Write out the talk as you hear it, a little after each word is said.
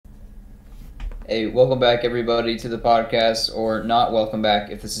Hey, welcome back, everybody, to the podcast, or not welcome back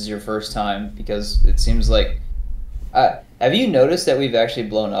if this is your first time, because it seems like. Have you noticed that we've actually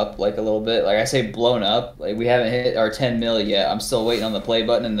blown up like a little bit? Like I say, blown up. Like we haven't hit our 10 mil yet. I'm still waiting on the play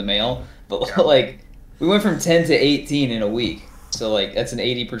button in the mail. But Yeah. like, we went from 10 to 18 in a week. So like, that's an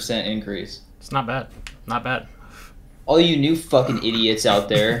 80% increase. It's not bad. Not bad. All you new fucking idiots out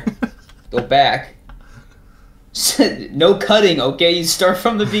there, go back. No cutting, okay? You start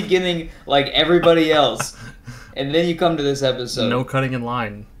from the beginning like everybody else, and then you come to this episode. No cutting in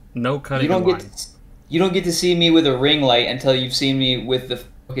line. No cutting You don't in get line. you don't get to see me with a ring light until you've seen me with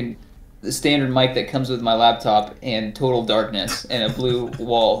the standard mic that comes with my laptop and total darkness and a blue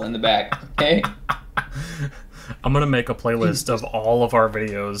wall in the back. Okay? I'm gonna make a playlist of all of our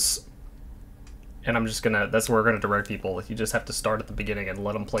videos, and that's where we're gonna direct people. You just have to start at the beginning and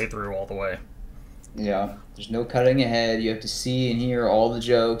let them play through all the way. Yeah. There's no cutting ahead. You have to see and hear all the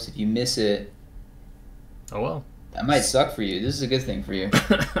jokes. If you miss it, Oh well. that might suck for you. This is a good thing for you.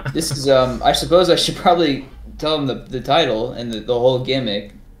 This is I suppose I should probably tell them the title and the whole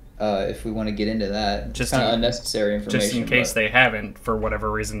gimmick if we want to get into that. It's Just kind of in- unnecessary information. Just in case but they haven't, for whatever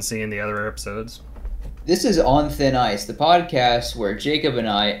reason, seen the other episodes. This is On Thin Ice, the podcast where Jacob and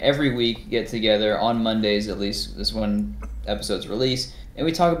I every week get together on Mondays, at least this when episodes release, and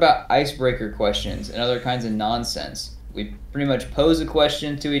we talk about icebreaker questions and other kinds of nonsense. We pretty much pose a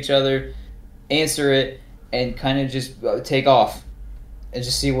question to each other, answer it, and kind of just take off and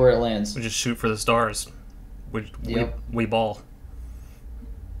just see where it lands. We just shoot for the stars. Yep. We ball.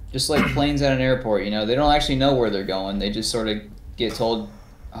 Just like planes at an airport, they don't actually know where they're going. They just sort of get told,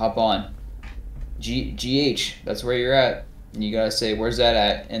 hop on. GH, that's where you're at. And you gotta say, where's that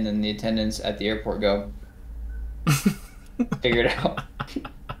at? And then the attendants at the airport go, figure it out.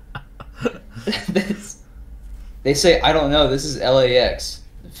 They say, I don't know, this is LAX.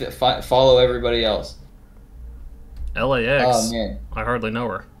 Follow everybody else. LAX. Oh, man. I hardly know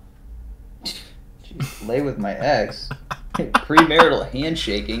her. Jeez, lay with my ex. Premarital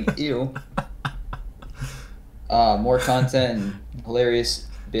handshaking. Ew. More content and hilarious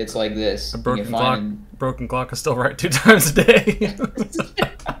bits like this. A you broken can clock. find Broken clock is still right 2 times a day.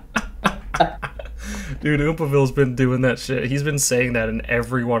 Dude, Oopaville's been doing that shit. He's been saying that in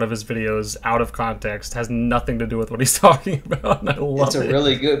every one of his videos, out of context, has nothing to do with what he's talking about. And I love It's it. a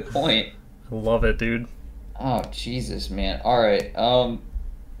really good point. I love it, dude. Oh, Jesus, man. All right.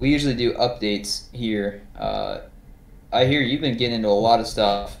 We usually do updates here. I hear you've been getting into a lot of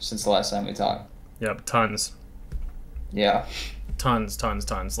stuff since the last time we talked. Yep, tons. Yeah.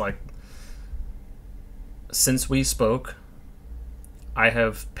 Tons. Like, since we spoke, I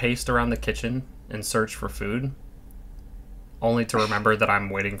have paced around the kitchen and searched for food, only to remember that I'm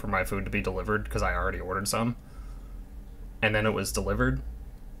waiting for my food to be delivered because I already ordered some. And then it was delivered,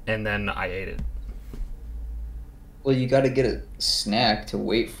 and then I ate it. Well, you got to get a snack to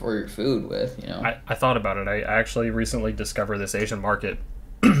wait for your food with. I thought about it. I actually recently discovered this Asian market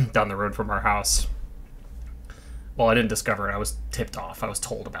down the road from our house. Well, I didn't discover it. I was tipped off. I was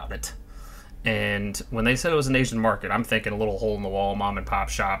told about it. And when they said it was an Asian market, I'm thinking a little hole-in-the-wall mom and pop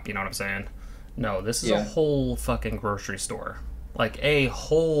shop. You know what I'm saying? No, this is a whole fucking grocery store. Like, a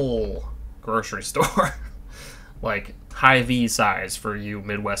whole grocery store. Like, high V size for you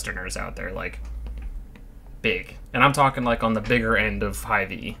Midwesterners out there. Like, big. And I'm talking like on the bigger end of high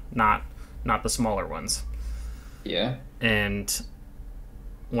V, not the smaller ones. Yeah. And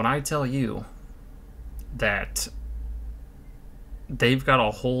when I tell you that they've got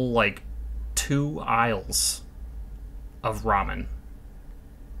a whole like 2 aisles of ramen,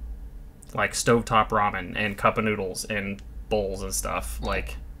 like stovetop ramen and cup of noodles and bowls and stuff,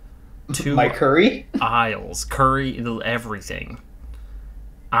 like 2 My curry? aisles, curry, everything.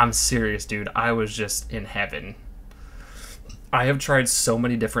 I'm serious, dude. I was just in heaven. I have tried so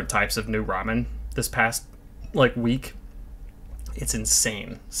many different types of new ramen this past like week. It's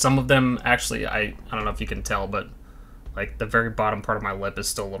insane. Some of them actually, I don't know if you can tell, but like the very bottom part of my lip is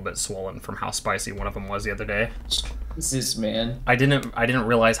still a little bit swollen from how spicy one of them was the other day. Jesus, man. I didn't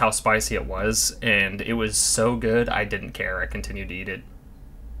realize how spicy it was, and it was so good I didn't care. I continued to eat it.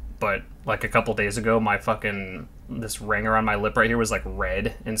 But like a couple days ago, this ring around my lip right here was like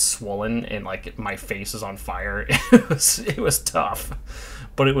red and swollen, and like my face is on fire. It was tough,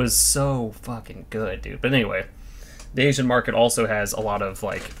 but it was so fucking good, dude. But anyway, the Asian market also has a lot of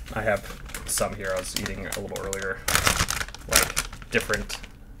like, I have some here I was eating a little earlier, like different.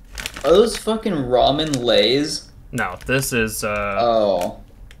 Are those fucking ramen Lays? No, this is Oh.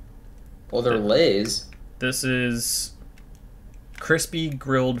 Well, they're Lays. this is crispy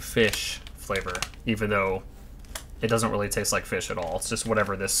grilled fish flavor, even though it doesn't really taste like fish at all. It's just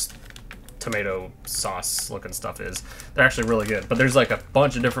whatever this tomato sauce looking stuff is. They're actually really good. But there's like a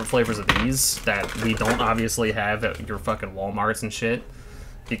bunch of different flavors of these that we don't obviously have at your fucking Walmarts and shit.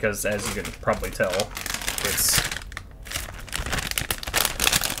 Because as you can probably tell,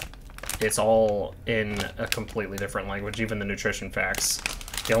 it's all in a completely different language, even the nutrition facts.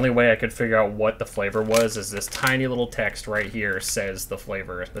 The only way I could figure out what the flavor was is this tiny little text right here says the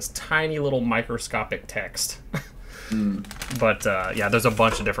flavor. This tiny little microscopic text. But yeah, there's a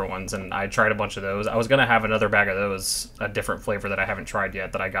bunch of different ones, and I tried a bunch of those. I was gonna have another bag of those, a different flavor that I haven't tried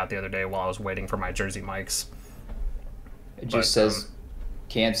yet that I got the other day while I was waiting for my Jersey Mike's. It just says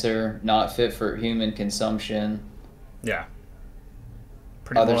cancer, not fit for human consumption. Yeah.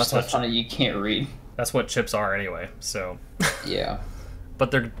 Other stuff on it you can't read. That's what chips are anyway, so. Yeah. But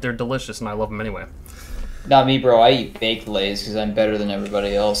they're delicious, and I love them anyway. Not me, bro. I eat baked Lays because I'm better than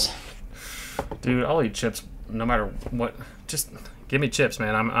everybody else. Dude, I'll eat chips no matter what. Just give me chips,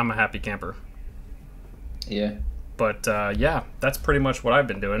 man. I'm a happy camper. Yeah. But yeah, that's pretty much what I've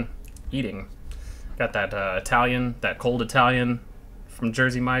been doing. Eating. Got that Italian, that cold Italian from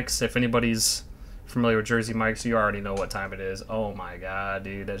Jersey Mike's. If anybody's familiar with Jersey Mike's, you already know what time it is. Oh my god,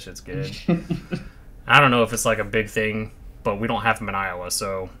 dude, that shit's good. I don't know if it's like a big thing, but we don't have them in Iowa,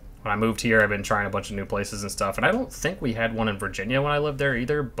 so when I moved here, I've been trying a bunch of new places and stuff, and I don't think we had one in Virginia when I lived there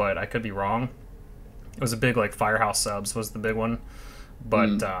either, but I could be wrong. It was a big, like, Firehouse Subs was the big one,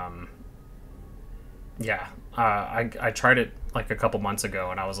 but, yeah, I tried it, like, a couple months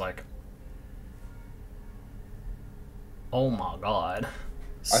ago, and I was like, oh my god.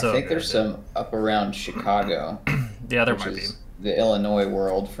 So I think good, there's some up around Chicago. Yeah, there might be. The Illinois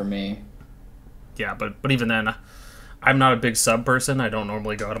world for me. Yeah, but even then, I'm not a big sub person. I don't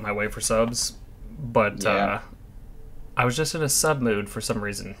normally go out of my way for subs. But I was just in a sub mood for some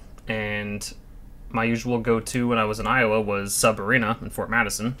reason. And my usual go-to when I was in Iowa was Sub Arena in Fort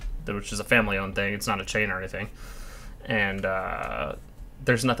Madison, which is a family-owned thing. It's not a chain or anything. And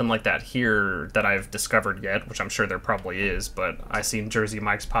there's nothing like that here that I've discovered yet, which I'm sure there probably is. But I seen Jersey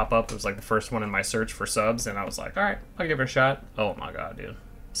Mike's pop up. It was like the first one in my search for subs. And I was like, all right, I'll give it a shot. Oh, my God, dude.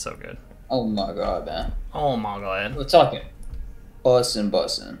 So good. Oh my god, man. Oh my god. We're talking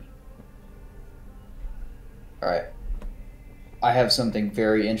bussin'. Alright. I have something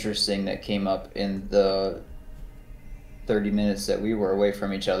very interesting that came up in the 30 minutes that we were away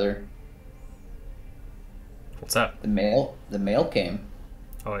from each other. What's that? The mail came.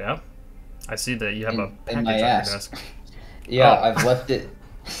 Oh yeah? I see that you have a package in my on your ass. desk. Yeah, Oh. I've left it.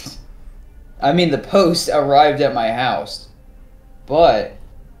 I mean, the post arrived at my house. But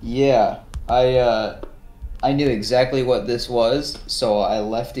yeah, I knew exactly what this was, so I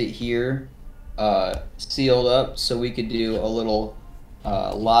left it here, sealed up, so we could do a little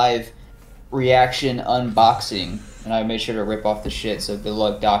live reaction unboxing. And I made sure to rip off the shit, so good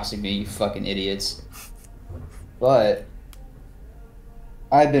luck doxing me, you fucking idiots. But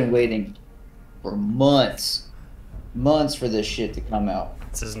I've been waiting for months for this shit to come out.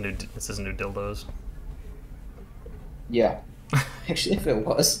 This is new dildos. Yeah. Actually, if it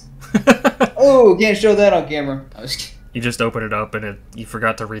was. Oh, can't show that on camera. I was kidding. You just open it up and you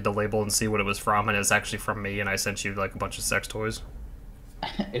forgot to read the label and see what it was from, and it's actually from me, and I sent you like a bunch of sex toys.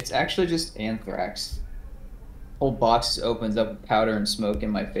 It's actually just anthrax. Whole box opens up with powder and smoke in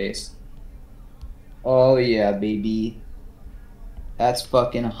my face. Oh yeah, baby. That's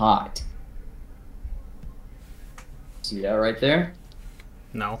fucking hot. See that right there?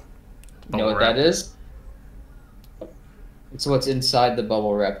 No. You know what that is? It's what's inside the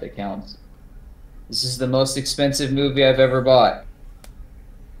bubble wrap that counts. This is the most expensive movie I've ever bought.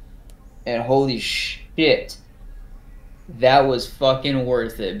 And holy shit. That was fucking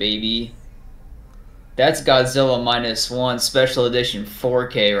worth it, baby. That's Godzilla -1 Special Edition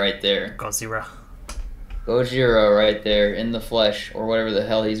 4K right there. Godzilla. Gojira right there, in the flesh, or whatever the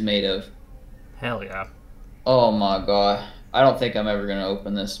hell he's made of. Hell yeah. Oh my god. I don't think I'm ever gonna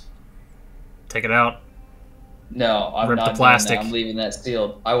open this. Take it out. No, I'm Rip not the plastic. doing that. I'm leaving that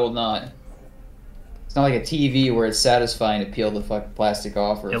sealed. I will not. It's not like a TV where it's satisfying to peel the fucking plastic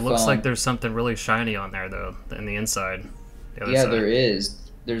off, or It a looks phone. like there's something really shiny on there though, in the inside. The other Yeah, side. there is.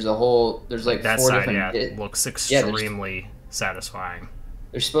 There's a whole. There's like That 4 side, different. yeah, looks there's- extremely satisfying.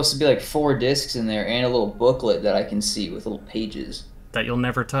 There's supposed to be like 4 discs in there and a little booklet that I can see with little pages. That you'll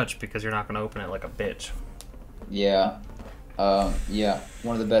never touch because you're not going to open it like a bitch. Yeah. Yeah.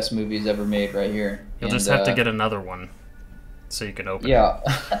 One of the best movies ever made right here. You'll And, just have to get another one so you can open it. Yeah.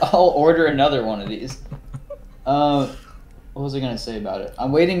 I'll order another one of these. What was I going to say about it?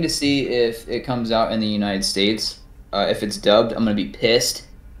 I'm waiting to see if it comes out in the United States. If it's dubbed, I'm going to be pissed.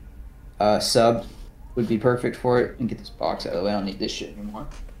 Sub would be perfect for it. And get this box out of the way. I don't need this shit anymore.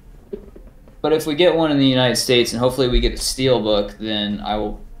 But if we get one in the United States, and hopefully we get the Steelbook, then I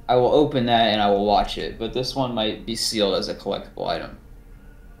will open that and I will watch it. But this one might be sealed as a collectible item.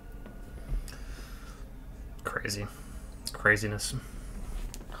 Crazy. Craziness.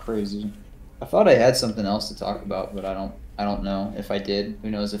 Crazy. I thought I had something else to talk about, but I don't know if I did.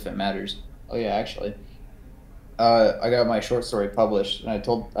 Who knows if it matters? Oh yeah, actually. I got my short story published, and I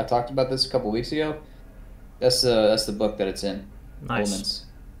talked about this a couple weeks ago. That's the book that it's in. Nice. Elements.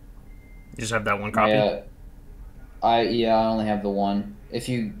 You just have that one copy? I only have the one. If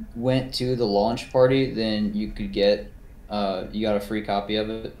you went to the launch party, then you could get you got a free copy of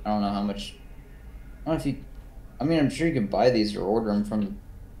it. I don't know how much. I don't know if you. I mean, I'm sure you can buy these or order them from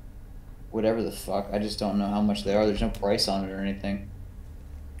whatever the fuck. I just don't know how much they are. There's no price on it or anything.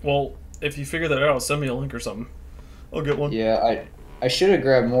 Well, if you figure that out, send me a link or something. I'll get one. Yeah, I should have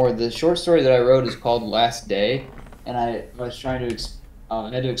grabbed more. The short story that I wrote is called Last Day, and I was trying to I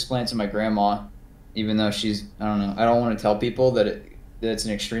had to explain it to my grandma, even though she's, I don't know, I don't want to tell people that it's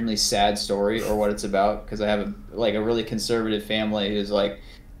an extremely sad story or what it's about, because I have a really conservative family who's like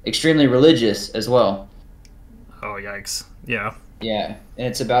extremely religious as well. Oh, yikes. Yeah. Yeah, and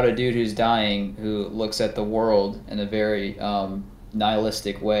it's about a dude who's dying who looks at the world in a very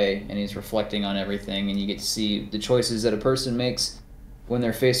nihilistic way, and he's reflecting on everything, and you get to see the choices that a person makes when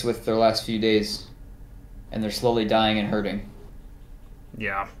they're faced with their last few days and they're slowly dying and hurting.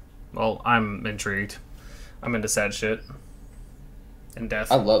 Yeah. Well, I'm intrigued. I'm into sad shit and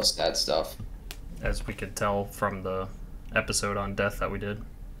death. I love sad stuff. As we could tell from the episode on death that we did.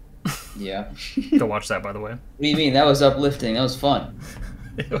 Yeah. Go watch that, by the way. What do you mean? That was uplifting. That was fun.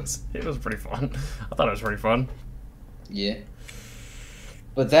 It was pretty fun. I thought it was pretty fun. Yeah.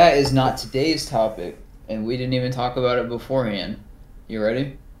 But that is not today's topic, and we didn't even talk about it beforehand. You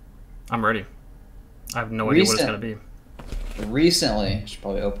ready? I'm ready. I have no idea what it's going to be. Recently, I should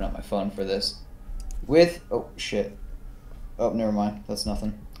probably open up my phone for this. Oh, shit. Oh, never mind. That's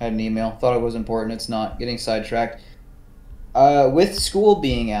nothing. I had an email. Thought it was important. It's not. Getting sidetracked. With school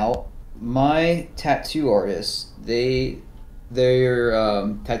being out, my tattoo artists, their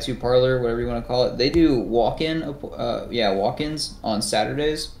tattoo parlor, whatever you want to call it, they do walk-ins on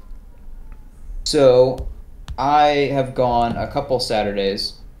Saturdays. So I have gone a couple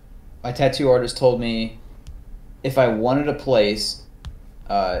Saturdays. My tattoo artist told me if I wanted a place,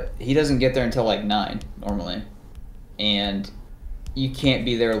 he doesn't get there until like 9 normally, and you can't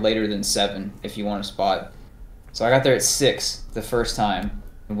be there later than 7 if you want a spot. So I got there at 6 the first time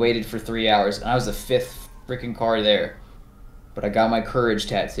and waited for 3 hours, and I was the 5th freaking car there. But I got my courage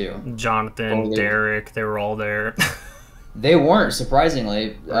tattoo. Jonathan, Derek, they were all there. They weren't,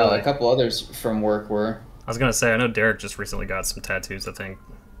 surprisingly. Really? A couple others from work were. I was going to say, I know Derek just recently got some tattoos, I think.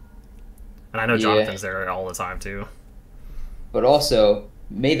 And I know Jonathan's there all the time, too. But also,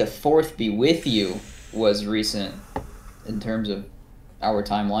 May the 4th be with you was recent in terms of our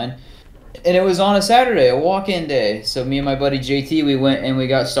timeline. And it was on a Saturday, a walk-in day. So me and my buddy JT, we went and we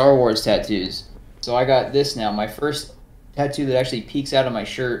got Star Wars tattoos. So I got this now, my first tattoo that actually peeks out of my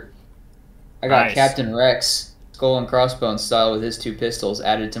shirt. I got Nice. Captain Rex, skull and crossbones style with his 2 pistols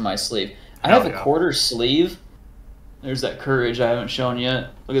added to my sleeve. I Hell have yeah. a quarter sleeve. There's that courage I haven't shown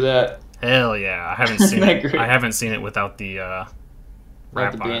yet. Look at that. Hell yeah. I haven't seen That it. great? I haven't seen it without the Right,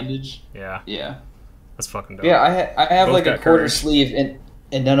 wrap the on it. bandage. Yeah. Yeah. That's fucking dope. Yeah, I have Both like a got quarter courage. sleeve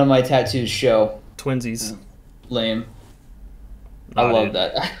and none of my tattoos show. Twinsies. Lame. Nah, I love dude.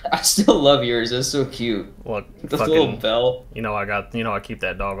 that. I still love yours. It's so cute. Look, The little fucking, bell. I keep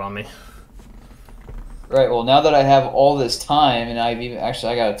that dog on me. Right. Well, now that I have all this time, and I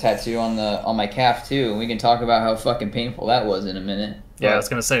got a tattoo on my calf too, and we can talk about how fucking painful that was in a minute. Yeah, I But was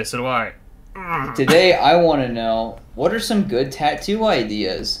gonna say, so do I. today I want to know what are some good tattoo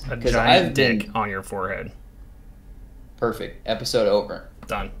ideas? A 'Cause giant I've dick been on your forehead. perfect. Episode over.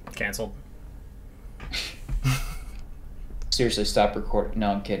 Done. Cancelled. Seriously, stop recording.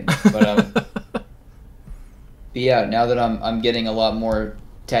 No, I'm kidding. But yeah, now that I'm getting a lot more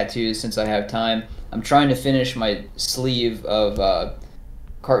tattoos since I have time, I'm trying to finish my sleeve of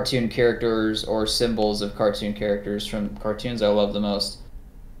cartoon characters or symbols of cartoon characters from cartoons I love the most.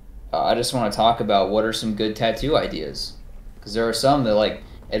 I just want to talk about what are some good tattoo ideas, because there are some that, like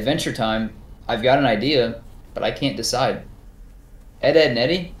Adventure Time, I've got an idea, but I can't decide. Ed, and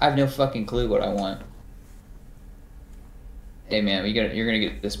Eddie, I have no fucking clue what I want. Hey man, you're gonna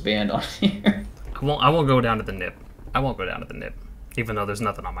get this band on here. I won't go down to the nip. I won't go down to the nip, even though there's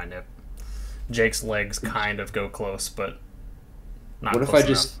nothing on my nip. Jake's legs kind of go close, but not What if close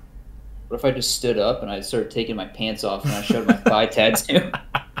I just stood up and I started taking my pants off and I showed my thigh tattoo?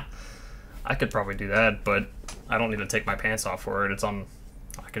 I could probably do that, but I don't need to take my pants off for it. It's on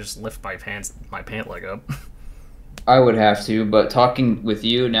I could just lift my pant leg up. I would have to, but talking with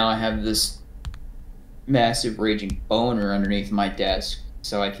you now, I have this massive raging boner underneath my desk,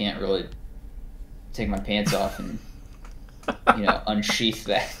 so I can't really take my pants off and unsheath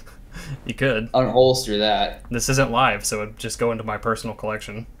that. You could Unholster that. This isn't live, so it'd just go into my personal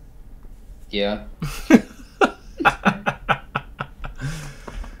collection. Yeah.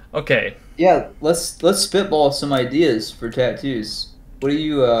 Okay. Yeah, let's spitball some ideas for tattoos. What do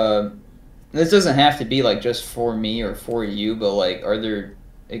you this doesn't have to be like just for me or for you, but like are there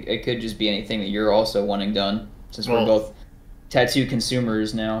it could just be anything that you're also wanting done, since we're both tattoo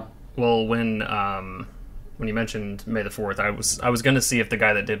consumers now. Well, when you mentioned May the 4th, I was going to see if the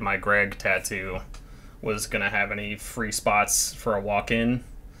guy that did my Greg tattoo was going to have any free spots for a walk-in.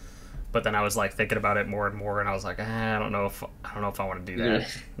 But then I was like thinking about it more and more, and I was like, I don't know if I want to do that.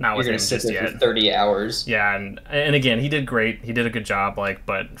 Not with him just yet. For 30 hours. Yeah, and again, he did great. He did a good job. Like,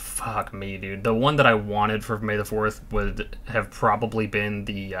 but fuck me, dude. The one that I wanted for May the 4th would have probably been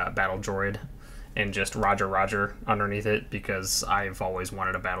the battle droid, and just Roger Roger underneath it, because I've always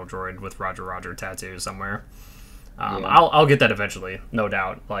wanted a battle droid with Roger Roger tattoo somewhere. Yeah. I'll get that eventually, no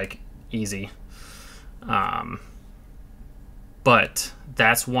doubt. Like, easy. But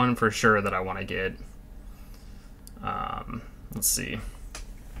that's one for sure that I want to get. Let's see.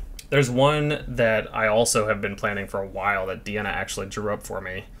 There's one that I also have been planning for a while that Deanna actually drew up for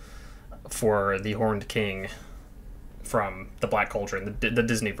me for the Horned King from the Black Cauldron, the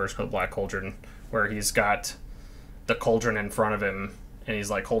Disney version of the Black Cauldron, where he's got the cauldron in front of him and he's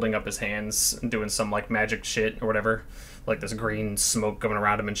like holding up his hands and doing some like magic shit or whatever. Like this green smoke going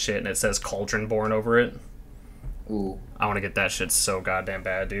around him and shit, and it says Cauldron Born over it. Ooh. I want to get that shit so goddamn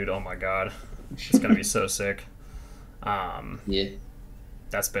bad, dude. Oh my god. It's gonna be so sick. Yeah.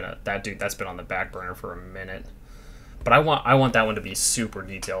 That's been on the back burner for a minute. But I want that one to be super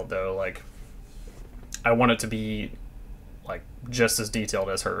detailed though. Like, I want it to be like just as detailed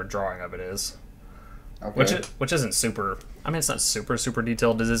as her drawing of it is. Okay. Which isn't super, I mean, it's not super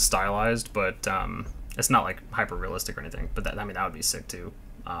detailed. It is stylized, but it's not like hyper realistic or anything. But that would be sick too.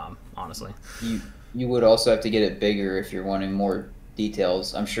 Honestly. You would also have to get it bigger if you're wanting more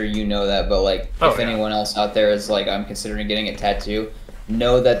details. I'm sure you know that, but like, if anyone else out there is like, I'm considering getting a tattoo,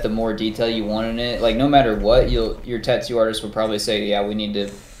 know that the more detail you want in it, like no matter what, your tattoo artist would probably say, yeah, we need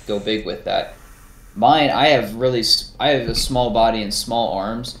to go big with that. Mine, I have a small body and small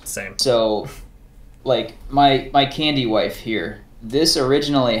arms. Same. So, like my candy wife here, this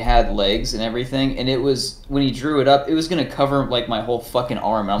originally had legs and everything, and it was, when he drew it up, it was gonna cover like my whole fucking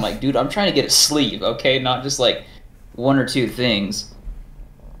arm, and I'm like, dude, I'm trying to get a sleeve, okay, not just like one or two things.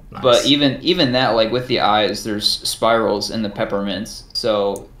 Nice. But even that, like with the eyes, there's spirals in the peppermints,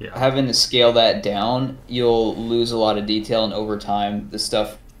 so having to scale that down, you'll lose a lot of detail, and over time the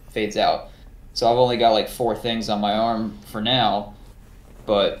stuff fades out. So I've only got like 4 things on my arm for now,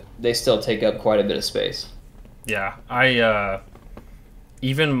 but they still take up quite a bit of space. Yeah,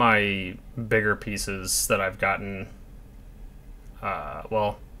 even my bigger pieces that I've gotten,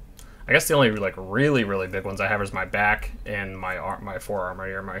 well, I guess the only like really, really big ones I have is my back and my forearm right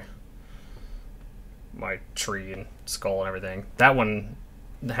here, my tree and skull and everything. That one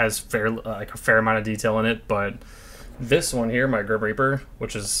has a fair amount of detail in it, but this one here, my Grim Reaper,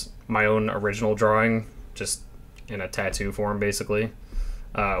 which is my own original drawing, just in a tattoo form basically,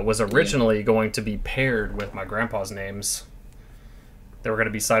 was originally going to be paired with my grandpa's names. They were going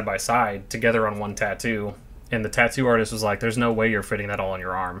to be side by side together on one tattoo, and the tattoo artist was like, there's no way you're fitting that all on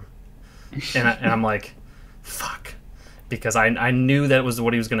your arm. And I'm like, fuck, because I knew that was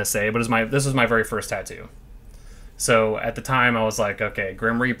what he was going to say, but this was my very first tattoo. So at the time I was like, okay,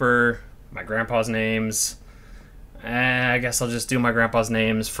 Grim Reaper, my grandpa's names, I guess I'll just do my grandpa's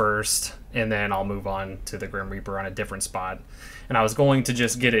names first, and then I'll move on to the Grim Reaper on a different spot. And I was going to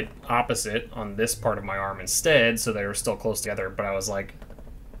just get it opposite on this part of my arm instead, so they were still close together, but I was like,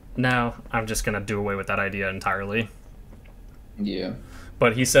 no, I'm just going to do away with that idea entirely. Yeah.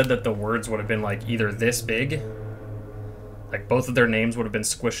 But he said that the words would have been like either this big, like both of their names would have been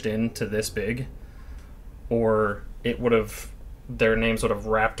squished into this big, or their names would have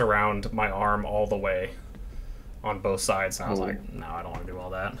wrapped around my arm all the way on both sides. And I was like, no, I don't want to do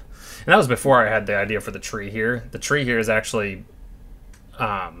all that. And that was before I had the idea for the tree here. The tree here is actually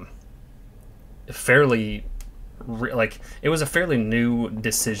fairly it was a fairly new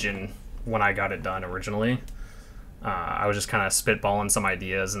decision when I got it done originally. I was just kind of spitballing some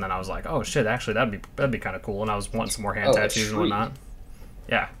ideas, and then I was like, oh shit, actually that'd be kind of cool. And I was wanting some more hand tattoos and whatnot.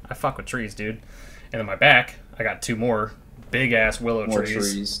 Yeah, I fuck with trees, dude. And then my back, I got 2 more big ass willow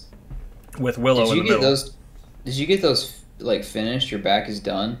trees with willow in the middle. Did you get those like finished? Your back is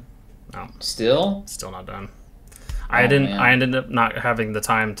done? No, Still? still not done. Oh, man. I ended up not having the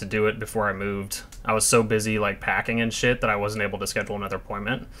time to do it before I moved. I was so busy like packing and shit that I wasn't able to schedule another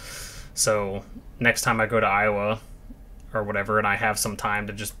appointment. So next time I go to Iowa or whatever, and I have some time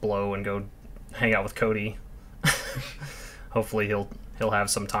to just blow and go hang out with Cody, hopefully he'll have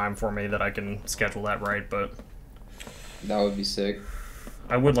some time for me that I can schedule that right. But That would be sick.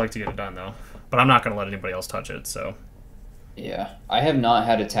 I would like to get it done though. But I'm not gonna let anybody else touch it. So Yeah, I have not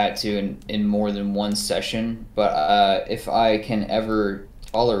had a tattoo in more than one session, but if I can ever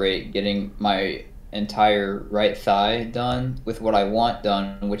tolerate getting my entire right thigh done with what I want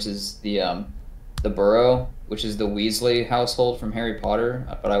done, which is the burrow, which is the Weasley household from Harry Potter,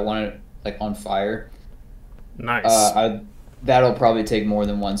 but I want it like on fire. nice. That'll probably take more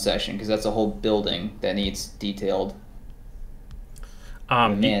than one session because that's a whole building that needs detailed.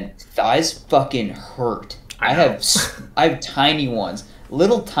 Man, thighs fucking hurt. I have tiny ones,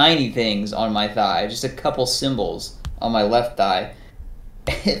 little tiny things on my thigh, just a couple symbols on my left thigh.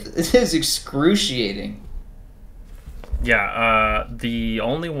 It is excruciating. Yeah, the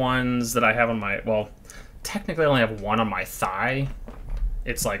only ones that I have on my, well, technically I only have one on my thigh.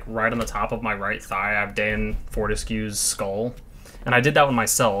 It's like right on the top of my right thigh. I have Dan Fortescue's skull. And I did that one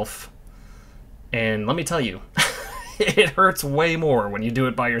myself. And let me tell you, it hurts way more when you do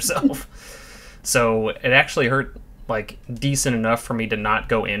it by yourself. So it actually hurt like decent enough for me to not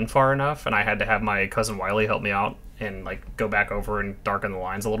go in far enough. And I had to have my cousin Wiley help me out and like go back over and darken the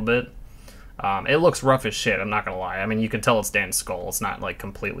lines a little bit. It looks rough as shit, I'm not gonna lie. I mean, you can tell it's Dan's skull. It's not like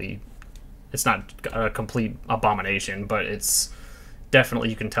it's not a complete abomination, but it's definitely,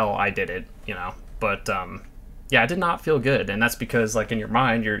 you can tell I did it, you know. But yeah, it did not feel good, and that's because like in your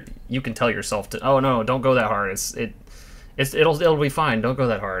mind, you can tell yourself to, oh no, don't go that hard. It'll be fine. Don't go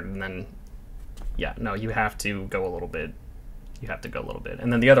that hard, and then yeah, no, you have to go a little bit. You have to go a little bit,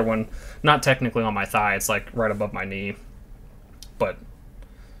 and then the other one, not technically on my thigh, it's like right above my knee, but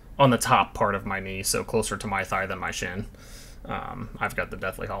on the top part of my knee, so closer to my thigh than my shin. I've got the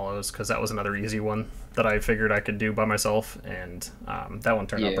Deathly Hollows because that was another easy one that I figured I could do by myself, and that one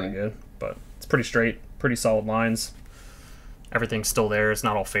turned out pretty good. But it's pretty straight, pretty solid lines. Everything's still there. It's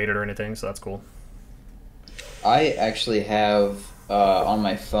not all faded or anything, so that's cool. I actually have on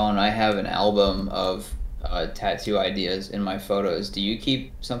my phone. I have an album of tattoo ideas in my photos. Do you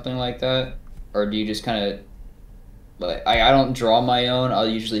keep something like that, or do you just kind of like I don't draw my own? I'll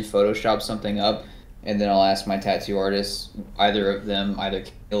usually Photoshop something up, and then I'll ask my tattoo artists, either of them, either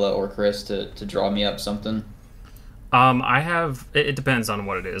Kayla or Chris, to draw me up something. I have. It depends on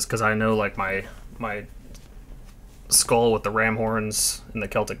what it is, because I know like my skull with the ram horns and the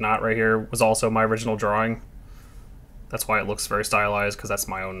Celtic knot right here was also my original drawing. That's why it looks very stylized, because that's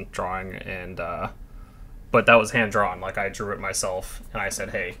my own drawing, and but that was hand drawn. Like I drew it myself, and I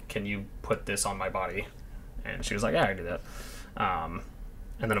said, "Hey, can you put this on my body?" And she was like, "Yeah, I can do that."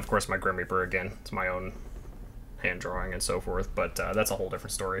 And then of course my Grim Reaper again. It's my own hand drawing and so forth, but that's a whole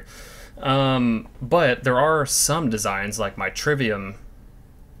different story. But there are some designs, like my Trivium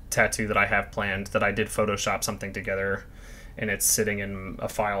tattoo that I have planned, that I did Photoshop something together, and it's sitting in a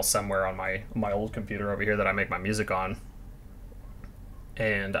file somewhere on my old computer over here that I make my music on.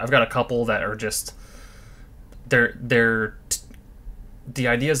 And I've got a couple that are just the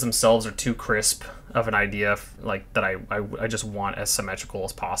ideas themselves are too crisp of an idea, like that I just want as symmetrical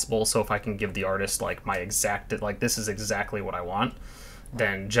as possible. So if I can give the artist like my exact, like this is exactly what I want,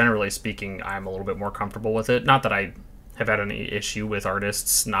 then generally speaking I'm a little bit more comfortable with it. Not that I have had any issue with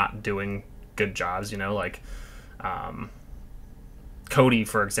artists not doing good jobs, you know, like Cody,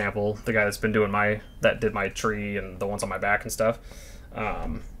 for example, the guy that's been doing that did my tree and the ones on my back and stuff.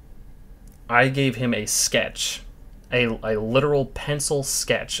 I gave him a sketch, a literal pencil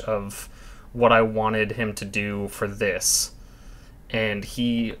sketch of what I wanted him to do for this, and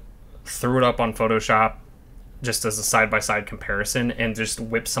he threw it up on Photoshop just as a side-by-side comparison, and just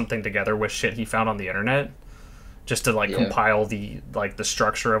whipped something together with shit he found on the internet, just to like compile the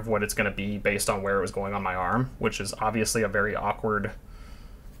structure of what it's going to be based on where it was going on my arm, which is obviously a very awkward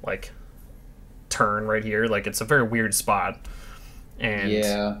like turn right here. Like it's a very weird spot.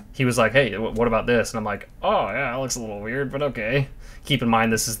 And he was like, "Hey, what about this?" And I'm like, "Oh yeah, it looks a little weird, but okay." Keep in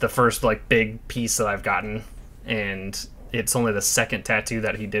mind, this is the first like big piece that I've gotten, and it's only the second tattoo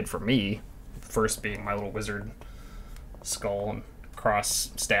that he did for me. First being my little wizard skull and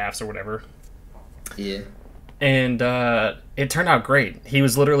cross staffs or whatever. Yeah. And it turned out great. He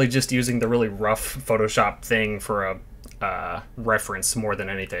was literally just using the really rough Photoshop thing for a reference more than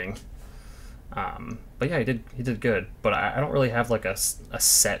anything. But yeah, he did good. But I don't really have like a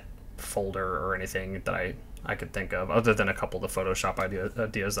set folder or anything that I I could think of, other than a couple of the Photoshop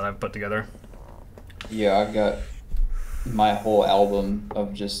ideas that I've put together. Yeah, I've got my whole album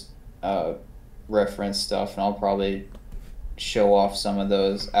of just reference stuff, and I'll probably show off some of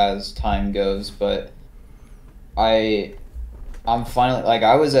those as time goes. But I'm finally, like,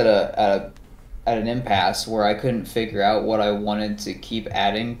 I was at an impasse where I couldn't figure out what I wanted to keep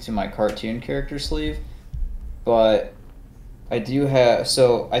adding to my cartoon character sleeve, but I do have,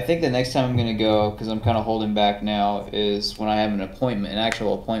 so I think the next time I'm going to go, because I'm kind of holding back now, is when I have an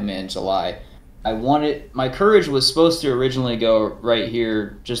actual appointment in July. My courage was supposed to originally go right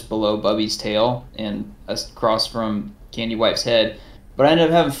here, just below Bubby's tail and across from Candy Wipe's head, but I ended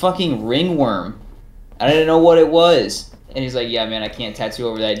up having fucking ringworm. I didn't know what it was. And he's like, yeah, man, I can't tattoo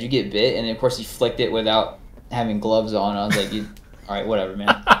over that. Did you get bit? And of course he flicked it without having gloves on. I was like, all right, whatever,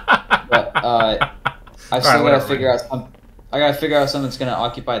 man. But I've still got to figure out I got to figure out something that's going to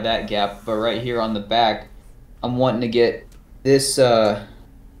occupy that gap. But right here on the back, I'm wanting to get this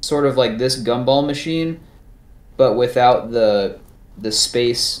sort of like this gumball machine, but without the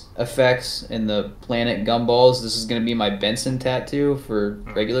space effects and the planet gumballs. This is going to be my Benson tattoo for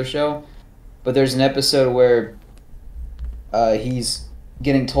regular show. But there's an episode where he's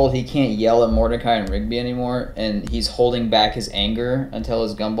getting told he can't yell at Mordecai and Rigby anymore, and he's holding back his anger until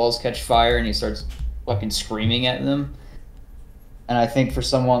his gumballs catch fire, and he starts fucking screaming at them. And I think for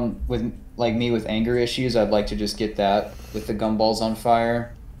someone with like me with anger issues, I'd like to just get that with the gumballs on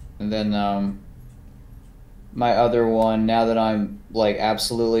fire. And then my other one, now that I'm like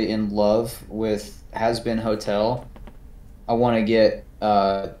absolutely in love with Has Been Hotel, I want to get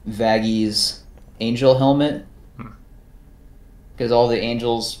Vaggy's angel helmet. Because all the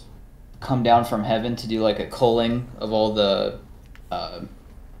angels come down from heaven to do like a culling of all the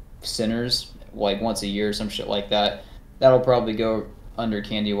sinners, like once a year or some shit like that. That'll probably go under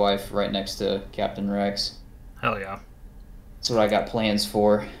Candy Wife right next to Captain Rex. Hell yeah. That's what I got plans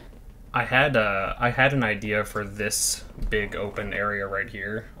for. I had an idea for this big open area right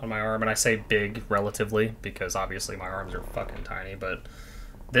here on my arm, and I say big relatively because obviously my arms are fucking tiny, but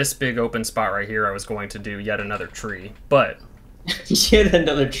this big open spot right here I was going to do yet another tree, but... Yet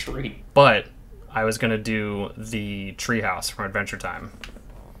another tree. But I was going to do the treehouse from Adventure Time.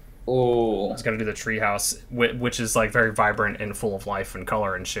 Oh. I was going to do the treehouse, which is like very vibrant and full of life and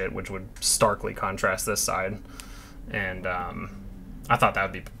color and shit, which would starkly contrast this side. And I thought that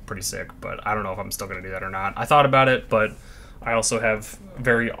would be pretty sick, but I don't know if I'm still going to do that or not. I thought about it, but I also have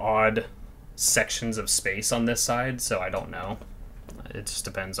very odd sections of space on this side, so I don't know. It just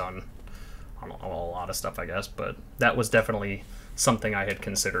depends on a lot of stuff, I guess, but that was definitely something I had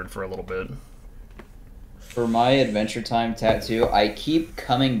considered for a little bit. For my Adventure Time tattoo, I keep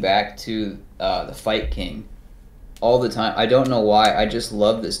coming back to the Fight King all the time. I don't know why. I just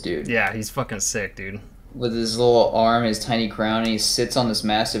love this dude. Yeah, he's fucking sick, dude. With his little arm, his tiny crown, and he sits on this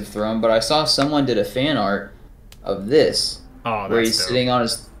massive throne. But I saw someone did a fan art of this, where he's sitting on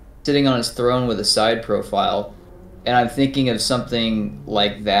his throne with a side profile, and I'm thinking of something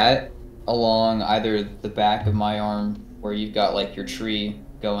like that along either the back of my arm, where you've got like your tree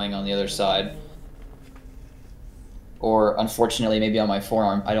going on the other side, or unfortunately maybe on my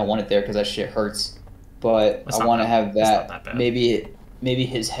forearm. I don't want it there because that shit hurts, but I want to have that maybe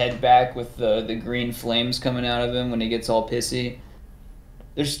his head back with the green flames coming out of him when he gets all pissy.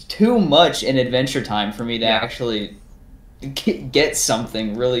 There's too much in Adventure Time for me to actually get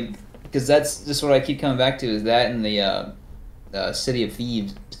something really, because that's just what I keep coming back to, is that in the City of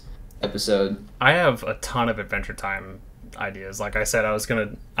Thieves episode. I have a ton of Adventure Time ideas. Like I said,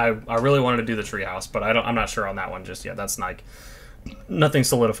 I really wanted to do the treehouse, but I'm not sure on that one just yet. That's like nothing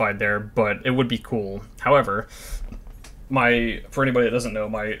solidified there, but it would be cool. However, for anybody that doesn't know,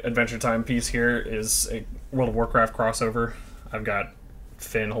 my Adventure Time piece here is a World of Warcraft crossover. I've got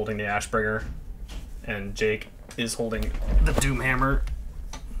Finn holding the Ashbringer, and Jake is holding the Doomhammer.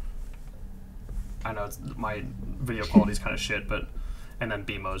 I know my video quality is kind of shit, but and then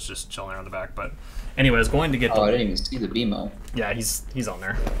BMO's just chilling around the back. But anyway, I was going to get I didn't even see the BMO. Yeah, he's on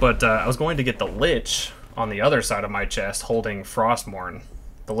there. But I was going to get the Lich on the other side of my chest holding Frostmourne,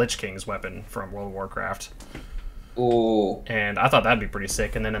 the Lich King's weapon from World of Warcraft. Ooh. And I thought that'd be pretty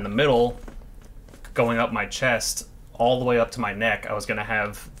sick. And then in the middle, going up my chest, all the way up to my neck, I was going to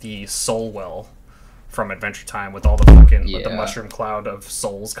have the Soul Well from Adventure Time with all the fucking with the mushroom cloud of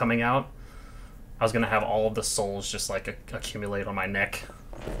souls coming out. I was going to have all of the souls just like accumulate on my neck.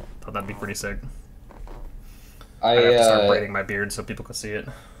 Thought that'd be pretty sick. I'd have to start braiding my beard so people could see it.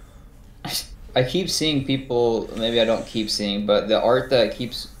 I keep seeing people, maybe I don't keep seeing, but the art that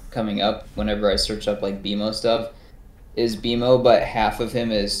keeps coming up whenever I search up like BMO stuff is BMO, but half of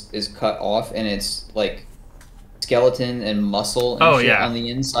him is cut off, and it's like skeleton and muscle and shit on the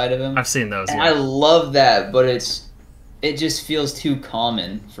inside of him. I've seen those. And I love that, but it just feels too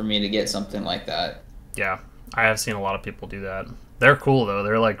common for me to get something like that. Yeah, I have seen a lot of people do that. They're cool though.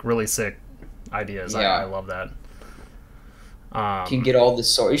 They're like really sick ideas. Yeah. I love that. Can get all the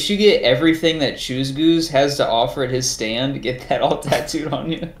sword. You should get everything that Choose Goose has to offer at his stand. Get that all tattooed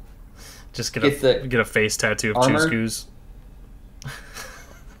on you. Just get a face tattoo of Choose Goose.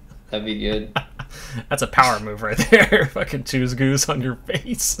 That'd be good. That's a power move right there. Fucking Choose Goose on your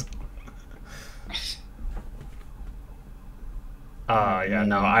face. Yeah,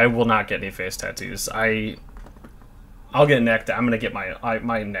 no, I will not get any face tattoos. I'll get neck. I'm gonna get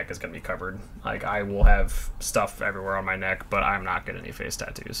my neck is gonna be covered. Like I will have stuff everywhere on my neck, but I'm not getting any face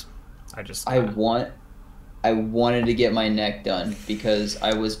tattoos. I wanted to get my neck done because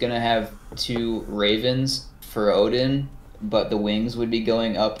I was gonna have 2 ravens for Odin, but the wings would be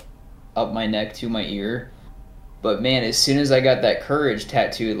going up my neck to my ear. But man, as soon as I got that courage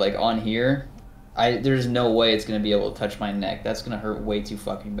tattooed like on here, there's no way it's gonna be able to touch my neck. That's gonna hurt way too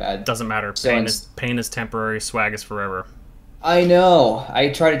fucking bad. Doesn't matter. Pain is temporary. Swag is forever. I know. I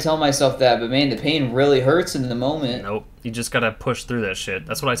try to tell myself that, but man, the pain really hurts in the moment. Nope. You just gotta push through that shit.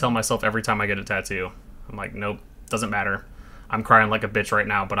 That's what I tell myself every time I get a tattoo. I'm like, nope. Doesn't matter. I'm crying like a bitch right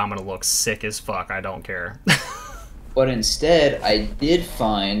now, but I'm gonna look sick as fuck. I don't care. But instead, I did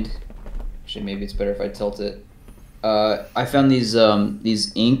find. Actually, maybe it's better if I tilt it. I found these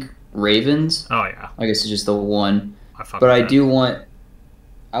ink ravens. Oh yeah. I guess it's just the one. I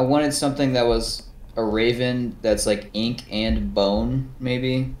wanted something that was a raven that's like ink and bone,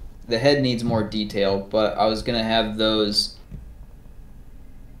 maybe. The head needs more detail, but I was gonna have those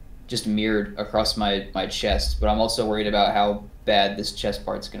just mirrored across my chest. But I'm also worried about how bad this chest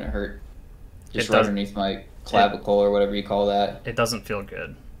part's gonna hurt. Just right underneath my clavicle or whatever you call that. It doesn't feel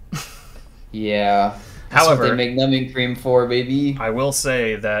good. Yeah. That's what they make numbing cream for, baby. I will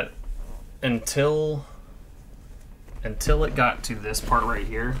say that until it got to this part right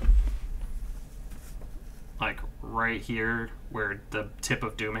here, like right here where the tip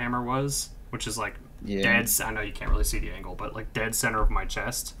of Doomhammer was, which is like dead. I know you can't really see the angle, but like dead center of my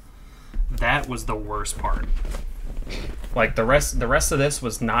chest. That was the worst part. Like the rest of this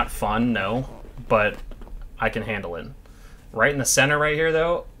was not fun, no, but I can handle it. Right in the center right here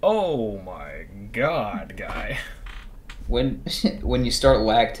though, oh my god, guy. When you start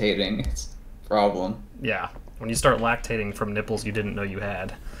lactating, it's a problem. Yeah, when you start lactating from nipples you didn't know you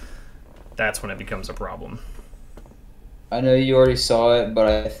had, that's when it becomes a problem. I know you already saw it, but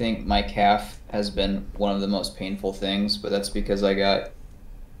I think my calf has been one of the most painful things, but that's because I got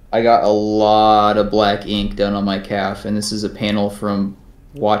a lot of black ink done on my calf, and this is a panel from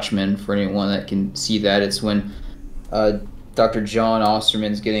Watchmen for anyone that can see that. It's when Dr. John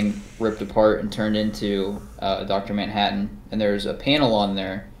Osterman's getting ripped apart and turned into Dr. Manhattan, and there's a panel on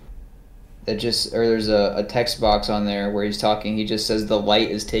there there's a text box on there where he's talking. He just says, "The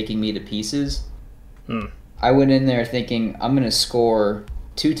light is taking me to pieces." I went in there thinking I'm gonna score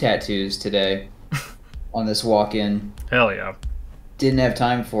 2 tattoos today on this walk-in. Hell yeah. Didn't have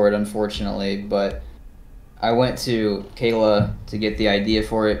time for it, unfortunately, but I went to Kayla to get the idea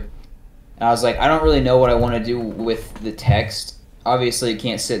for it. And I was like, I don't really know what I want to do with the text. Obviously, it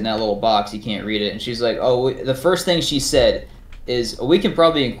can't sit in that little box. You can't read it. And she's like, oh, the first thing she said is, we can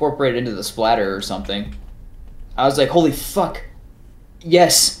probably incorporate it into the splatter or something. I was like, holy fuck.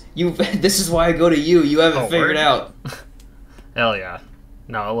 Yes. This is why I go to you. You have it figured out. Hell yeah.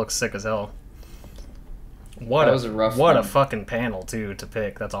 No, it looks sick as hell. What a fucking panel, too, to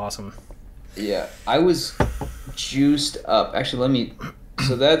pick. That's awesome. Yeah. I was juiced up. Actually,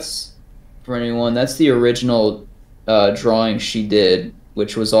 so that's... For anyone, that's the original drawing she did,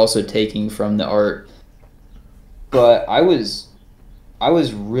 which was also taken from the art. But I was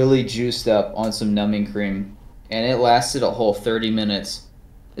really juiced up on some numbing cream, and it lasted a whole 30 minutes.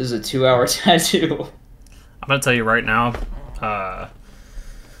 This is a 2-hour tattoo. I'm gonna tell you right now,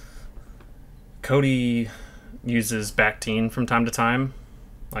 Cody uses Bactine from time to time.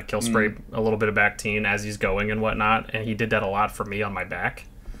 Like he'll spray a little bit of Bactine as he's going and whatnot, and he did that a lot for me on my back.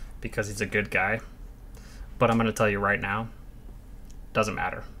 Because he's a good guy. But I'm going to tell you right now, doesn't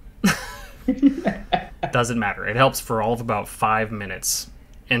matter. Doesn't matter. It helps for all of about 5 minutes.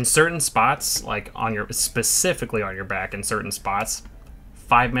 In certain spots, like specifically on your back, in certain spots,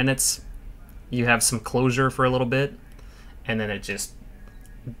 5 minutes, you have some closure for a little bit, and then it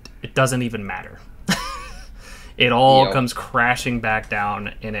doesn't even matter. It all comes crashing back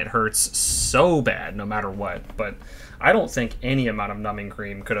down, and it hurts so bad no matter what. But I don't think any amount of numbing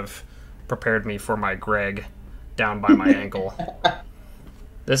cream could have prepared me for my Greg down by my ankle.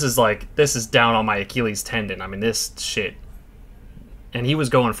 This is down on my Achilles tendon. I mean, this shit. And he was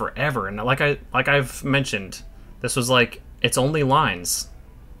going forever. And like I've mentioned, this was like, it's only lines.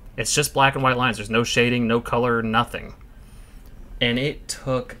 It's just black and white lines. There's no shading, no color, nothing. And it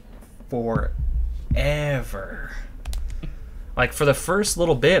took forever. Like, for the first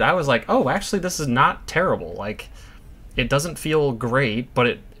little bit, I was like, oh, actually, this is not terrible. Like, it doesn't feel great, but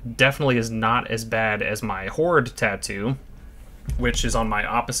it definitely is not as bad as my Horde tattoo, which is on my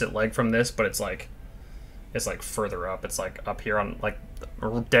opposite leg from this, but it's like further up. It's like up here on like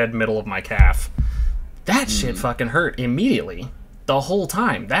the dead middle of my calf. That shit fucking hurt immediately. The whole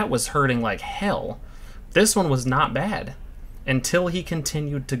time. That was hurting like hell. This one was not bad until he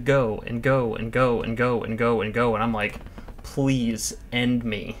continued to go and go and go and go and go and go, and I'm like, please end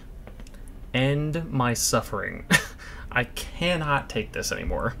me. End my suffering. I cannot take this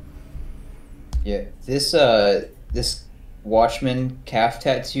anymore. Yeah, this Watchman calf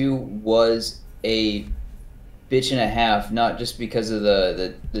tattoo was a bitch and a half, not just because of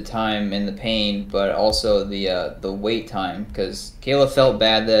the time and the pain, but also the wait time, because Kayla felt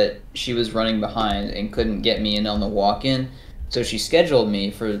bad that she was running behind and couldn't get me in on the walk-in, so she scheduled me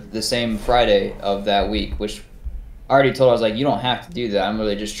for the same Friday of that week, which I already told her, I was like, you don't have to do that, I'm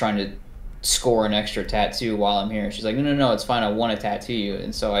really just trying to score an extra tattoo while I'm here. She's like, no, it's fine, I want to tattoo you.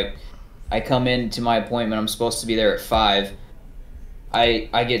 And so I come into my appointment, I'm supposed to be there at 5.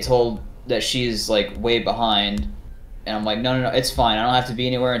 I get told that she's like way behind, and I'm like, no, it's fine, I don't have to be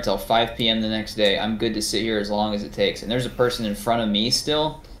anywhere until 5 p.m. the next day. I'm good to sit here as long as it takes. And there's a person in front of me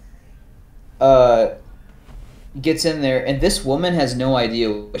still, gets in there, and this woman has no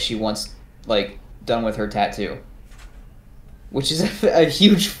idea what she wants like done with her tattoo, which is a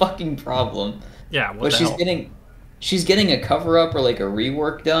huge fucking problem. Yeah, but she's getting a cover up or like a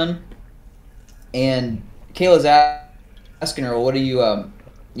rework done, and Kayla's asking her, well, what do you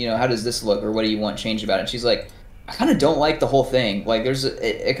how does this look, or what do you want changed about it? And she's like, I kind of don't like the whole thing. Like,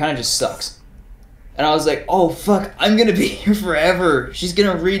 it kind of just sucks. And I was like, oh fuck, I'm gonna be here forever. She's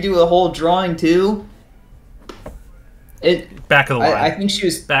gonna redo the whole drawing too. Back of the line. I think she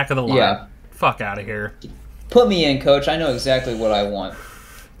was back of the line. Yeah. Fuck out of here. Put me in, coach. I know exactly what I want.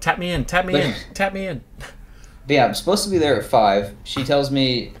 Tap me in. But yeah, I'm supposed to be there at 5. She tells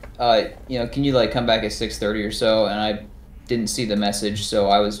me, can you like come back at 6:30 or so? And I didn't see the message, so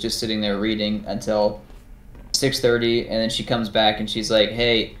I was just sitting there reading until 6:30, and then she comes back and she's like,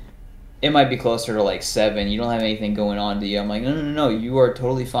 hey, it might be closer to like 7. You don't have anything going on, do you? I'm like, no, you are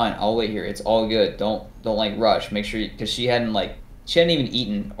totally fine. I'll wait here. It's all good. Don't like rush. Make sure, because she hadn't even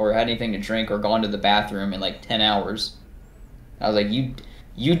eaten or had anything to drink or gone to the bathroom in like 10 hours. I was like,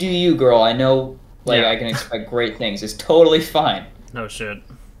 you do you, girl. I know, I can expect great things. It's totally fine. No shit.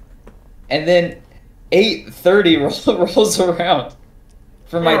 And then 8:30 rolls around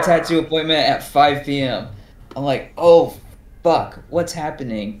for my tattoo appointment at 5 p.m. I'm like, oh, fuck, what's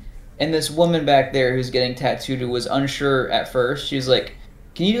happening? And this woman back there who's getting tattooed who was unsure at first, she was like,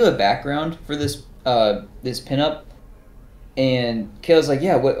 can you do a background for this pinup? And Kayla's like,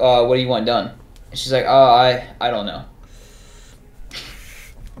 yeah, what do you want done? And she's like, oh, I don't know.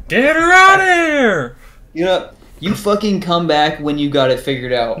 Get her out of here! You fucking come back when you got it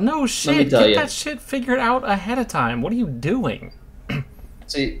figured out. No shit, Let me tell get that shit figured out ahead of time. What are you doing?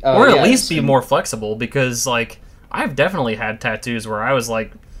 See, or at least be more flexible, because, I've definitely had tattoos where I was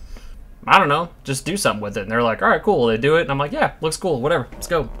like, I don't know, just do something with it. And they're like, all right, cool, they do it. And I'm like, yeah, looks cool, whatever, let's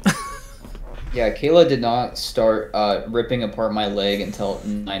go. Yeah, Kayla did not start ripping apart my leg until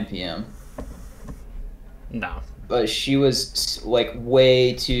 9 p.m. No. But she was,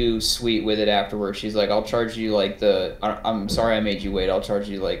 way too sweet with it afterwards. She's like, I'll charge you, I'm sorry I made you wait. I'll charge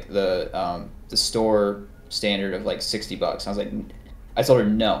you, the store standard of, $60. I was like, I told her,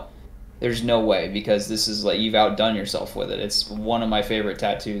 no. There's no way, because this is, you've outdone yourself with it. It's one of my favorite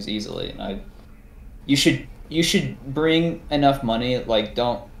tattoos easily. And you should bring enough money,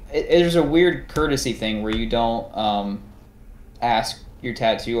 there's a weird courtesy thing where you don't ask your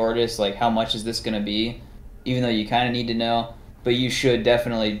tattoo artist, how much is this going to be, even though you kind of need to know. But you should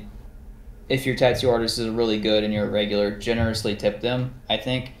definitely, if your tattoo artist is really good and you're a regular, generously tip them, I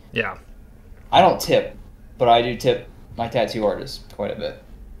think. Yeah. I don't tip, but I do tip my tattoo artist quite a bit,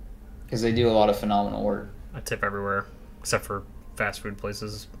 because they do a lot of phenomenal work. I tip everywhere, except for fast food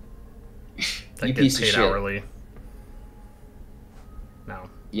places that you get piece paid of shit. hourly. No.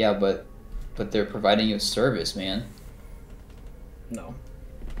 Yeah, but they're providing you a service, man. No.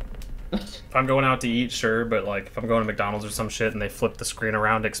 If I'm going out to eat, sure, but if I'm going to McDonald's or some shit and they flip the screen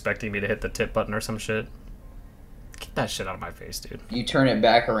around expecting me to hit the tip button or some shit, get that shit out of my face, dude. You turn it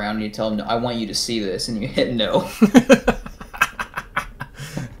back around and you tell them, I want you to see this, and you hit no.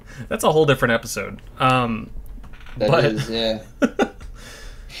 That's a whole different episode. That is, yeah.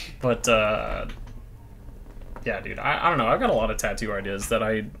 But yeah, dude, I don't know. I've got a lot of tattoo ideas that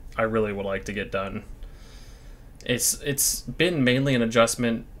I really would like to get done. It's been mainly an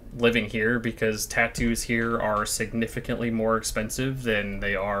adjustment living here because tattoos here are significantly more expensive than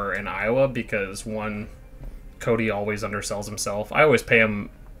they are in Iowa because one, Cody always undersells himself. I always pay him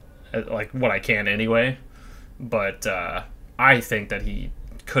like what I can anyway, but I think that he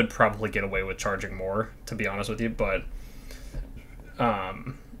could probably get away with charging more, to be honest with you, but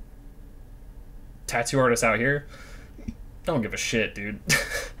tattoo artists out here don't give a shit, dude.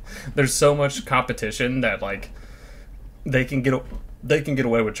 There's so much competition that like they can get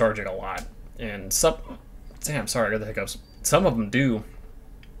away with charging a lot, and damn, sorry, I got the hiccups. Some of them do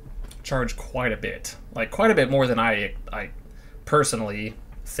charge quite a bit, like quite a bit more than I personally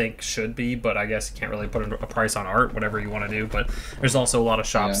think should be, but I guess you can't really put a price on art, whatever you want to do. But there's also a lot of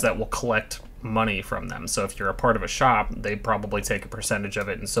shops that will collect money from them, so if you're a part of a shop, they probably take a percentage of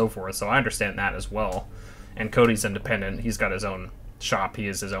it and so forth. So I understand that as well. And Cody's independent, he's got his own shop, he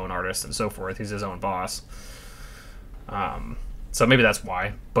is his own artist and so forth, he's his own boss. So maybe that's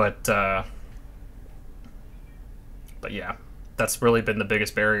why, but yeah, that's really been the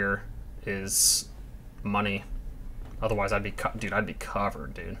biggest barrier is money. Otherwise, I'd be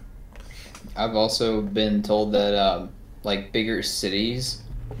covered, dude. I've also been told that like bigger cities,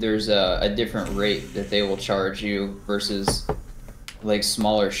 there's a different rate that they will charge you versus like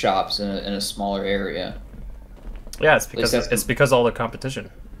smaller shops in a smaller area. Yeah, it's because all the competition.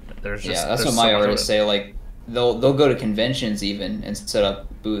 That's what my artists say. Like they'll go to conventions even and set up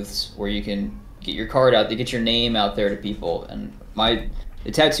booths where you can get your card out, they get your name out there to people. And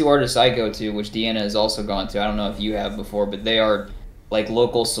the tattoo artists I go to, which Deanna has also gone to, I don't know if you have before, but they are like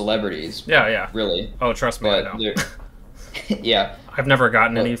local celebrities. Yeah. Really. Oh, trust me, I know. Yeah. I've never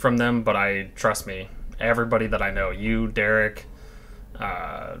gotten any from them, but trust me, everybody that I know, you, Derek,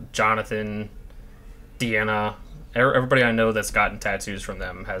 Jonathan, Deanna, everybody I know that's gotten tattoos from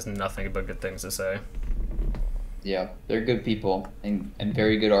them has nothing but good things to say. Yeah, they're good people and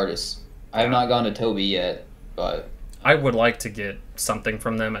very good artists. I have not gone to Toby yet, but I would like to get something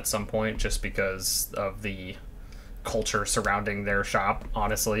from them at some point just because of the culture surrounding their shop,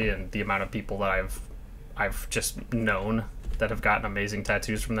 honestly, and the amount of people that I've just known that have gotten amazing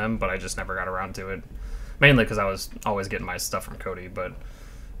tattoos from them, but I just never got around to it. Mainly because I was always getting my stuff from Cody, but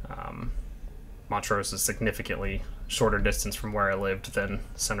Montrose is significantly shorter distance from where I lived than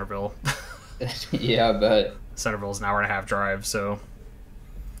Centerville. Yeah, I bet. Centerville's an hour and a half drive, so.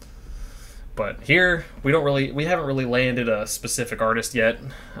 But here, we haven't really landed a specific artist yet.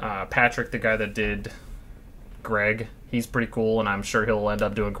 Patrick, the guy that did Greg, he's pretty cool, and I'm sure he'll end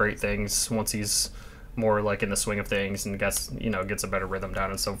up doing great things once he's more like in the swing of things and gets a better rhythm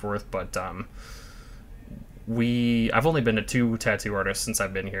down and so forth. But I've only been to 2 tattoo artists since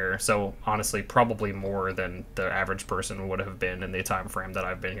I've been here, so honestly, probably more than the average person would have been in the time frame that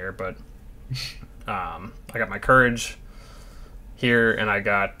I've been here. But I got my Courage here, and I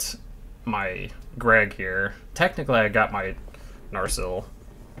got my Greg here. Technically, I got my Narsil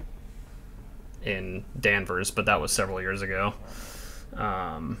in Danvers, but that was several years ago.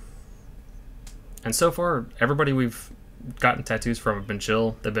 And so far, everybody we've gotten tattoos from have been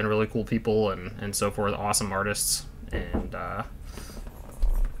chill. They've been really cool people and so forth, awesome artists, and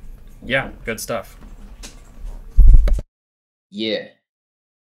yeah, good stuff. Yeah.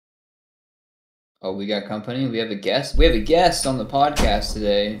 Oh, we got company. We have a guest. We have a guest on the podcast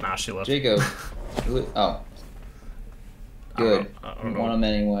today. Nah, she left. Jacob. Oh. Good. I don't know. Want him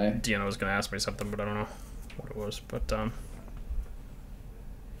anyway. Deanna was gonna ask me something, but I don't know what it was. But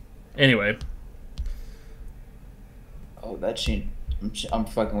anyway. Oh, that shit. I'm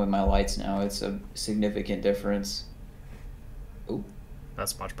fucking with my lights now. It's a significant difference. Oh.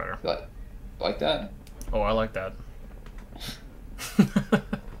 That's much better. Like that? Oh, I like that.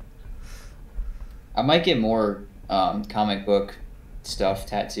 I might get more comic book stuff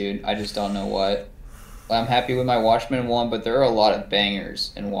tattooed. I just don't know what. I'm happy with my Watchmen one, but there are a lot of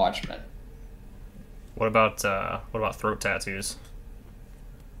bangers in Watchmen. What about throat tattoos?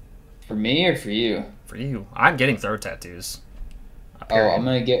 For me or for you? For you. I'm getting throat tattoos. Oh, I'm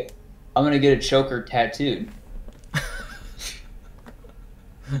gonna get a choker tattooed.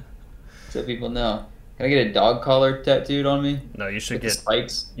 So people know. Can I get a dog collar tattooed on me? No, you should get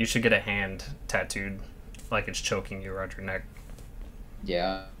spikes. You should get a hand tattooed, like it's choking you around your neck.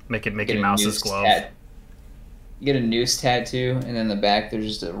 Yeah. Make it Mickey Mouse's glove. You get a noose tattoo, and in the back there's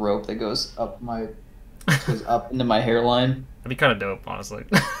just a rope that goes up into my hairline. That'd be kind of dope, honestly.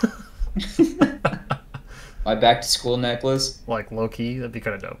 My back to school necklace. Like low key, that'd be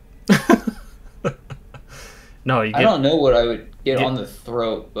kind of dope. No, you I get don't know what I would get get on the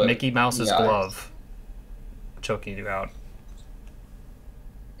throat, but Mickey Mouse's yeah, glove choking you out.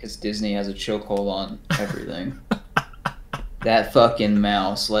 because Disney has a chokehold on everything. That fucking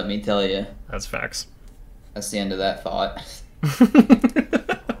mouse, let me tell you. That's facts. That's the end of that thought.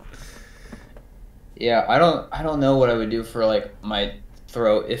 Yeah, I don't know what I would do for like my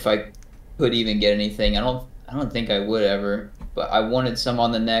throat if I could even get anything. I don't think I would ever, but I wanted some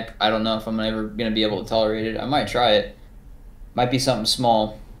on the neck. I don't know if I'm ever gonna be able to tolerate it. I might try it. Might be something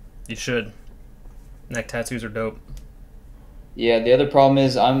small. You should. Neck tattoos are dope. Yeah, the other problem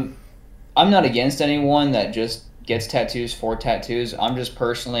is I'm not against anyone that just gets tattoos for tattoos. I'm just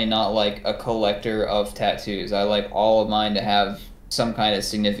personally not like a collector of tattoos. I like all of mine to have some kind of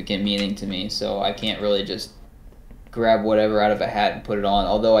significant meaning to me, so I can't really just grab whatever out of a hat and put it on.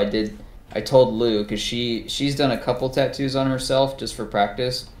 Although I told Lou, because she's done a couple tattoos on herself just for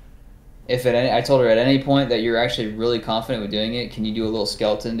practice. If at any, I told her at any point that you're actually really confident with doing it, can you do a little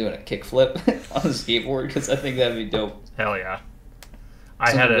skeleton doing a kickflip on the skateboard? Because I think that'd be dope. Hell yeah.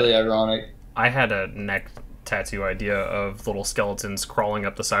 Something really ironic. I had a neck tattoo idea of little skeletons crawling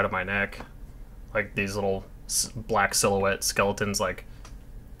up the side of my neck, like these little black silhouette skeletons, like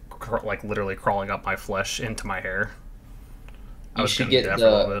literally crawling up my flesh into my hair. I was should gonna get do that for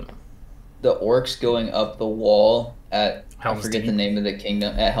a little bit. the orcs going up the wall at Helm's I forget Deep. the name of the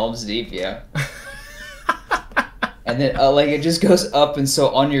kingdom at Helm's Deep, yeah. And then like it just goes up, and so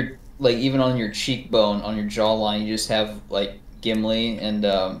on your like even on your cheekbone, on your jawline, you just have like Gimli and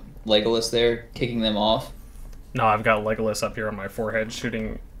Legolas there kicking them off. No, I've got Legolas up here on my forehead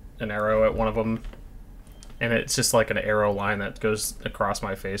shooting an arrow at one of them, and it's just like an arrow line that goes across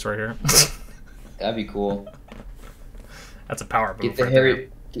my face right here. That'd be cool. That's a power move.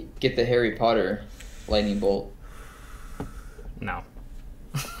 Get the Harry Potter lightning bolt. No.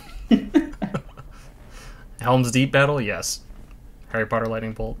 Helm's Deep battle, yes. Harry Potter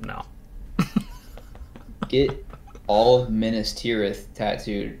lightning bolt, no. Get all of Minas Tirith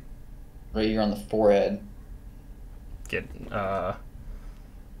tattooed right here on the forehead. Get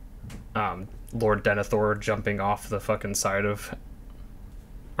Lord Denethor jumping off the fucking side of,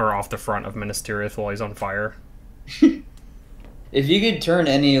 or off the front of Minas Tirith while he's on fire. If you could turn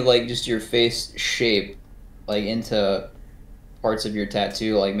any like just your face shape like into parts of your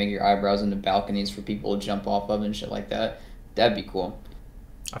tattoo, like make your eyebrows into balconies for people to jump off of and shit like that, that'd be cool.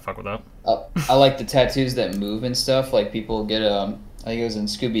 I fuck with that. I like the tattoos that move and stuff. Like people get I think it was in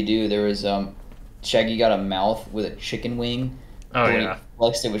Scooby Doo. There was Shaggy got a mouth with a chicken wing. Oh when yeah. he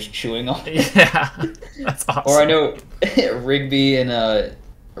flexed, it was chewing on it. Yeah, that's awesome. Or I know Rigby in a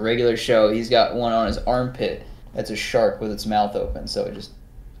regular show, he's got one on his armpit. That's a shark with its mouth open, so it just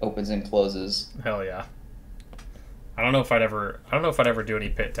opens and closes. Hell yeah. I don't know if I'd ever do any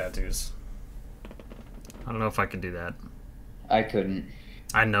pit tattoos. I don't know if I could do that. I couldn't.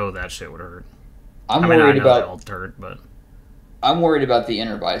 I know that shit would hurt. I'm I worried know about they all hurt, but I'm worried about the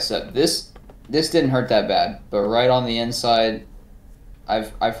inner bicep. This didn't hurt that bad, but right on the inside,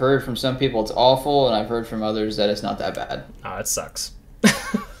 I've heard from some people it's awful, and I've heard from others that it's not that bad. it sucks.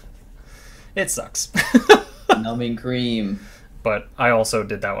 It sucks. Numbing cream. But I also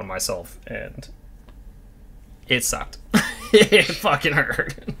did that one myself, and it sucked. It fucking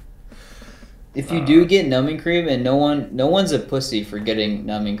hurt. If you do get numbing cream, and no one's a pussy for getting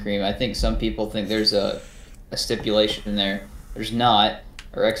numbing cream. I think some people think there's a stipulation in there. There's not,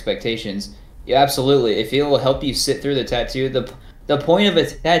 or expectations. Yeah, absolutely. If it will help you sit through the tattoo, the point of a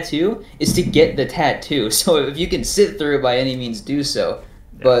tattoo is to get the tattoo. So if you can sit through it by any means, do so.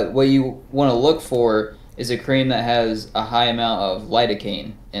 Yeah. But what you want to look for is a cream that has a high amount of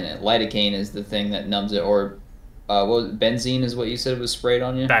lidocaine in it. Lidocaine is the thing that numbs it, or what was it? Benzene is what you said was sprayed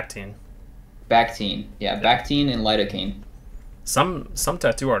on you? Bactine. Bactine. Yeah, Bactine and lidocaine. Some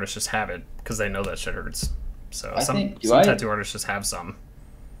tattoo artists just have it because they know that shit hurts. So some tattoo artists just have some.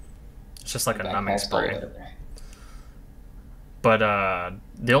 It's just like a numbing spray. But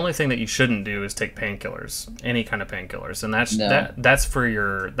the only thing that you shouldn't do is take painkillers, any kind of painkillers, and that's for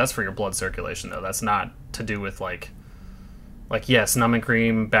your blood circulation though. That's not to do with like yes, numbing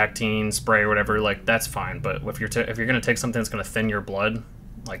cream, Bactine spray, or whatever. Like that's fine. But if you're gonna take something that's gonna thin your blood,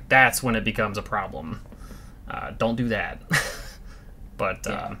 like that's when it becomes a problem. Don't do that. But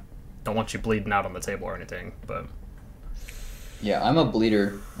don't want you bleeding out on the table or anything. But yeah, I'm a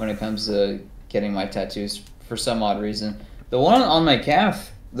bleeder when it comes to getting my tattoos for some odd reason. The one on my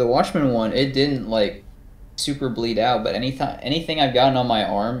calf, the Watchman one, it didn't like super bleed out, but anything I've gotten on my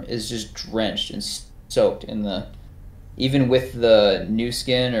arm is just drenched and soaked in the, even with the new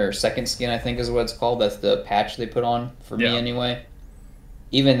skin or second skin, I think is what it's called. That's the patch they put on for me anyway.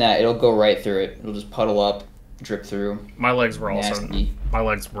 Even that, it'll go right through it. It'll just puddle up drip through. My legs were Nasty.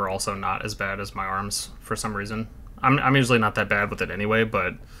 also not as bad as my arms for some reason. I'm usually not that bad with it anyway,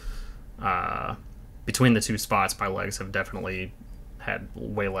 but between the two spots, my legs have definitely had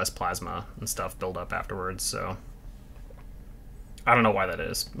way less plasma and stuff build up afterwards. So I don't know why that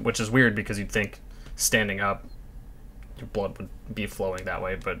is, which is weird because you'd think standing up, your blood would be flowing that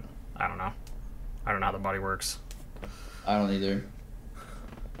way, but I don't know. I don't know how the body works. I don't either.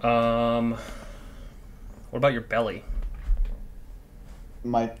 What about your belly?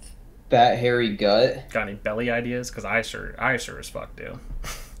 My fat hairy gut. Got any belly ideas? Because I sure as fuck do.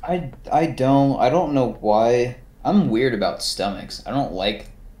 I don't know why. I'm weird about stomachs. I don't like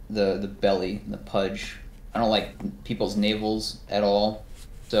the belly, the pudge. I don't like people's navels at all.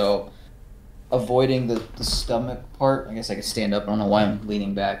 So avoiding the stomach part. I guess I could stand up. I don't know why I'm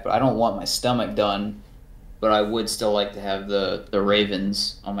leaning back, but I don't want my stomach done. But I would still like to have the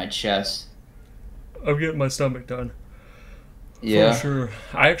ravens on my chest. I'm getting my stomach done. Yeah. For sure.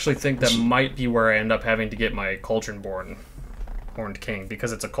 I actually think that might be where I end up having to get my cauldron horned king,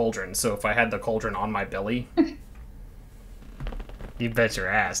 because it's a cauldron. So if I had the cauldron on my belly, you bet your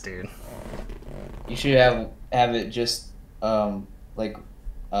ass, dude. You should have it just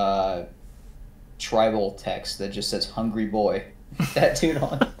tribal text that just says "hungry boy" tattooed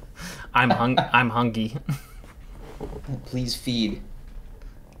on. I'm hungry. Please feed.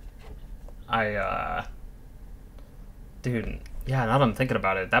 Dude, yeah, now that I'm thinking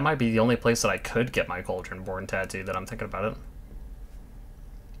about it, that might be the only place that I could get my cauldron born tattoo that I'm thinking about it.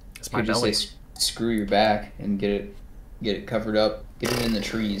 It's my belly. Just say, screw your back and get it covered up. Get it in the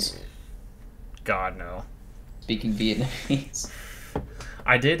trees. God, no. Speaking Vietnamese.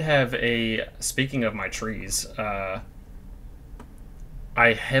 I did have speaking of my trees, I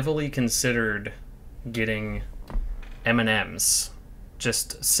heavily considered getting M&Ms,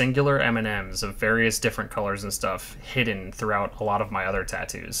 just singular M&Ms of various different colors and stuff hidden throughout a lot of my other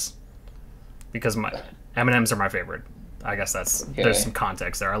tattoos, because my M&Ms are my favorite. I guess there's some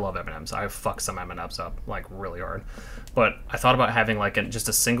context there. I love M&Ms. I fuck some M&Ms up like really hard, but I thought about having like just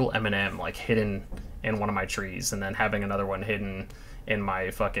a single M&M like hidden in one of my trees, and then having another one hidden in my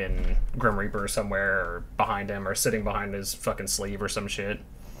fucking Grim Reaper somewhere, or behind him, or sitting behind his fucking sleeve or some shit.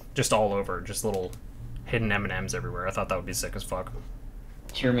 Just all over, just little hidden M&Ms everywhere. I thought that would be sick as fuck.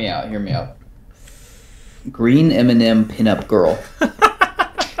 Hear me out. Green M&M pinup girl.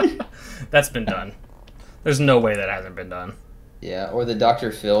 That's been done. There's no way that hasn't been done. Yeah, or the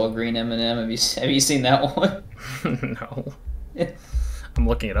Dr. Phil green M&M. Have you seen that one? No. I'm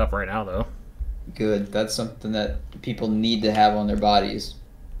looking it up right now, though. Good. That's something that people need to have on their bodies.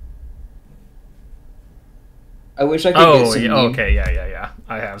 I wish I could get some meme. Okay, yeah.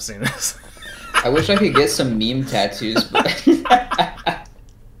 I have seen this. I wish I could get some meme tattoos, but dude,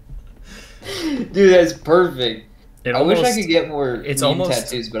 that's perfect. I wish I could get more meme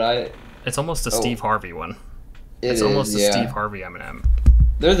tattoos, but it's almost a Steve Harvey one. It's almost a Steve Harvey M&M.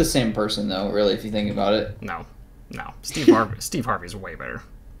 They're the same person, though, really, if you think about it. No. Steve Harvey's way better.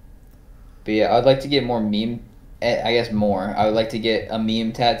 But yeah, I'd like to get more meme. I guess more. I would like to get a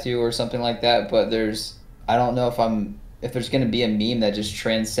meme tattoo or something like that. But I don't know if there's gonna be a meme that just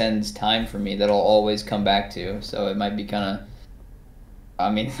transcends time for me that I'll always come back to. So it might be kind of.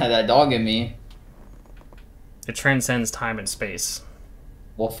 I mean, that dog in me. It transcends time and space.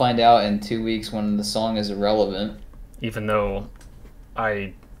 We'll find out in 2 weeks when the song is irrelevant. Even though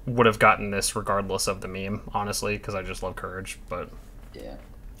I would have gotten this regardless of the meme, honestly, because I just love Courage. But yeah.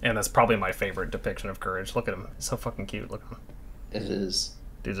 And that's probably my favorite depiction of Courage. Look at him. He's so fucking cute. Look at him. It is.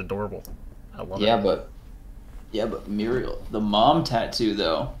 Dude's adorable. I love it. Yeah, but Muriel. The mom tattoo,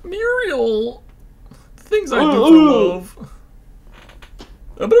 though. Muriel! Things I do for love.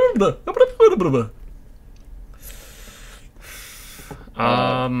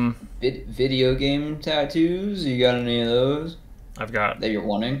 Video game tattoos? You got any of those? I've got... That you're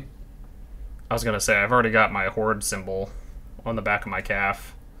wanting? I was going to say, I've already got my Horde symbol on the back of my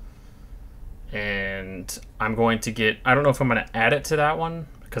calf. And I'm going to get... I don't know if I'm going to add it to that one,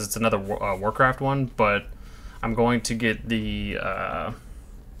 because it's another Warcraft one, but I'm going to get the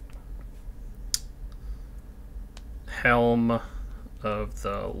Helm of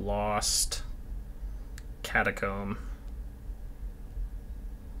the Lost Catacomb.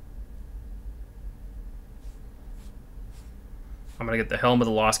 I'm going to get the Helm of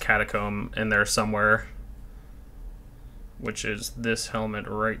the Lost Catacomb in there somewhere, which is this helmet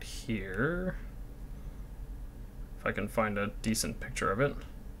right here. If I can find a decent picture of it.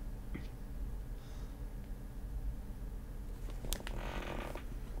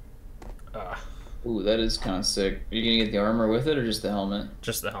 Ooh, that is kind of sick. Are you going to get the armor with it or just the helmet?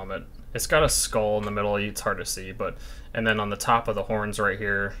 Just the helmet. It's got a skull in the middle. It's hard to see, but and then on the top of the horns right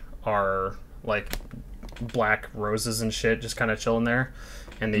here are like black roses and shit, just kind of chilling there.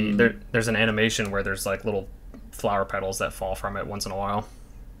 And there's an animation where there's like little flower petals that fall from it once in a while.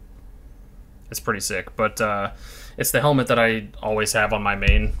 It's pretty sick, but it's the helmet that I always have on my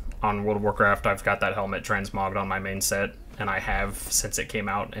main on World of Warcraft. I've got that helmet transmogged on my main set, and I have since it came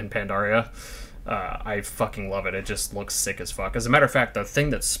out in Pandaria. I fucking love it. It just looks sick as fuck. As a matter of fact, the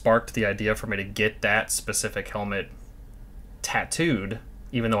thing that sparked the idea for me to get that specific helmet tattooed,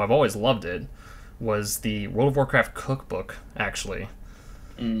 even though I've always loved it, was the World of Warcraft cookbook, actually.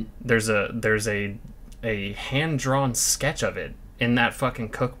 There's a hand-drawn sketch of it in that fucking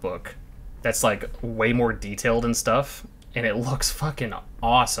cookbook that's like way more detailed and stuff, and it looks fucking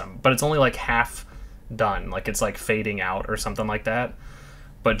awesome. But it's only like half done. Like it's like fading out or something like that.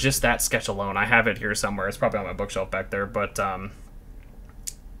 But just that sketch alone, I have it here somewhere. It's probably on my bookshelf back there, but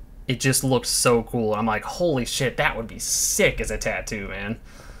it just looks so cool. I'm like, holy shit, that would be sick as a tattoo, man.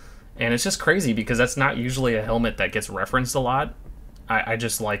 And it's just crazy because that's not usually a helmet that gets referenced a lot. I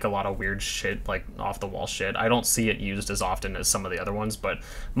just like a lot of weird shit, like off-the-wall shit. I don't see it used as often as some of the other ones, but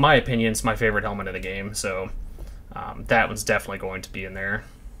my opinion, it's my favorite helmet in the game, so that one's definitely going to be in there.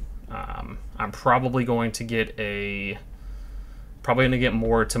 I'm probably going to get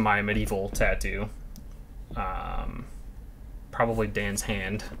more to my medieval tattoo. Probably Dan's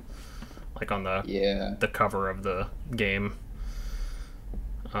hand, like on the cover of the game.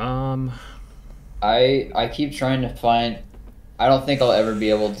 I keep trying to find. I don't think I'll ever be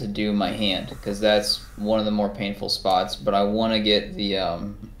able to do my hand because that's one of the more painful spots. But I want to get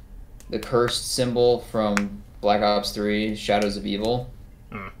the cursed symbol from Black Ops 3: Shadows of Evil.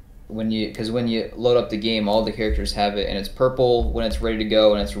 Because when you load up the game, all the characters have it, and it's purple when it's ready to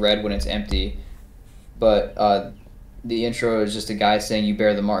go, and it's red when it's empty. But the intro is just a guy saying, "You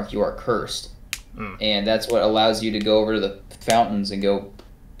bear the mark, you are cursed," and that's what allows you to go over to the fountains and go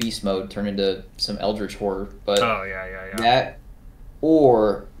beast mode, turn into some eldritch horror. But that,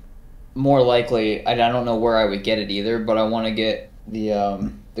 or more likely, I don't know where I would get it either, but I want to get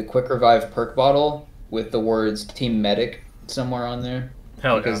the quick revive perk bottle with the words Team Medic somewhere on there.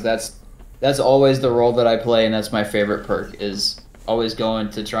 Because that's always the role that I play, and that's my favorite perk, is always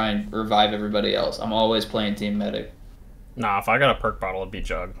going to try and revive everybody else. I'm always playing Team Medic. Nah, if I got a perk bottle, it'd be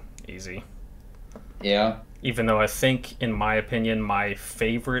Jug. Easy. Yeah? Even though I think, in my opinion, my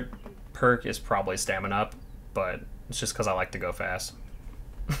favorite perk is probably Stamina Up, but it's just because I like to go fast.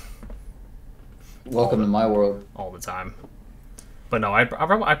 Welcome to my world. All the time. But no, I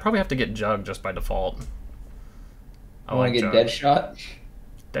probably have to get Jug just by default. I want to get Deadshot?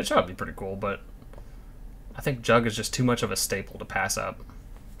 Deadshot would be pretty cool, but I think Jug is just too much of a staple to pass up.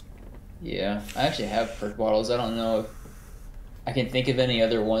 Yeah, I actually have perk bottles. I don't know if I can think of any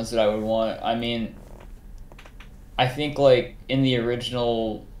other ones that I would want. I mean, I think like in the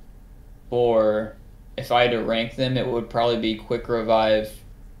original 4, if I had to rank them, it would probably be Quick Revive,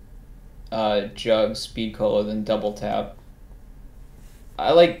 Jug, Speed Cola, then Double Tap.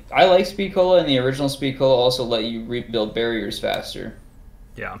 I like Speed Cola, and the original Speed Cola also let you rebuild barriers faster.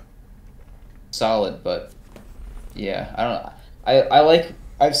 Yeah. Solid, but yeah, I don't. I like.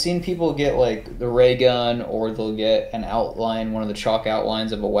 I've seen people get like the ray gun, or they'll get an outline, one of the chalk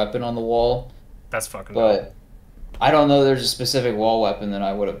outlines of a weapon on the wall. That's fucking. But dope. I don't know. There's a specific wall weapon that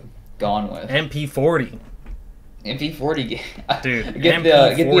I would have gone with. MP40. MP40, dude. get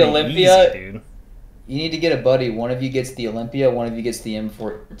MP40 the Olympia, easy, dude. You need to get a buddy. One of you gets the Olympia, one of you gets the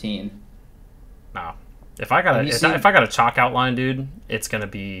M14. No. If I got a chalk outline, dude, it's gonna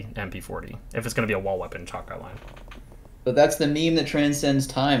be MP40. If it's gonna be a wall weapon chalk outline. But that's the meme that transcends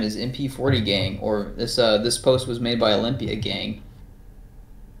time, is MP40 gang, or this post was made by Olympia gang.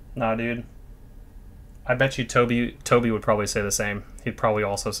 Nah, dude. I bet you Toby would probably say the same. He'd probably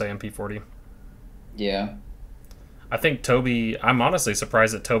also say MP40. Yeah. I think Toby. I'm honestly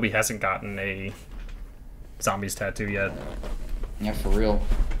surprised that Toby hasn't gotten a zombies tattoo yet. Yeah, for real.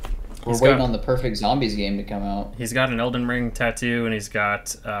 We're waiting on the perfect zombies game to come out. He's got an Elden Ring tattoo, and he's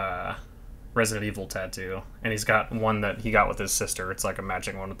got Resident Evil tattoo, and he's got one that he got with his sister. It's like a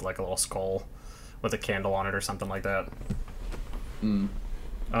matching one with like a little skull with a candle on it or something like that.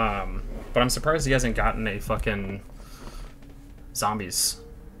 But I'm surprised he hasn't gotten a fucking zombies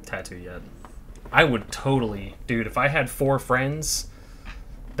tattoo yet. I would totally, dude, if I had 4 friends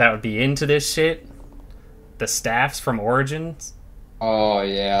that would be into this shit, the staffs from Origins. Oh,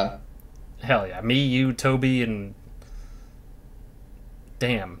 yeah. Hell yeah. Me, you, Toby, and...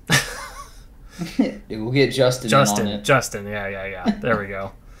 Damn. We'll get Justin on it. Justin, yeah. There we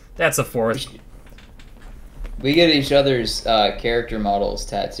go. That's a 4th. We get each other's character models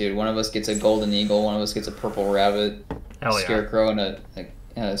tattooed. One of us gets a golden eagle. One of us gets a purple rabbit, Hell yeah. scarecrow, and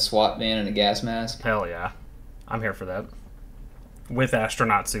a SWAT man and a gas mask. Hell yeah. I'm here for that. With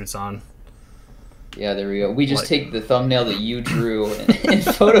astronaut suits on. Yeah, there we go. We just take the thumbnail that you drew in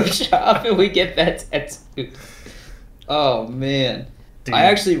Photoshop and we get that tattoo. Oh, man. Dude. I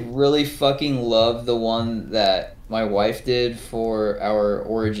actually really fucking love the one that my wife did for our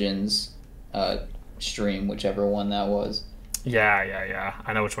Origins stream, whichever one that was. Yeah.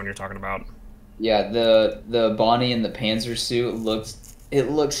 I know which one you're talking about. Yeah, the Bonnie in the Panzer suit looks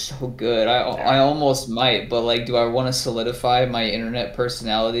so good. I almost might, but like, do I want to solidify my internet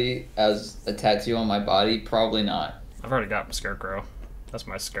personality as a tattoo on my body? Probably not. I've already got Scarecrow. That's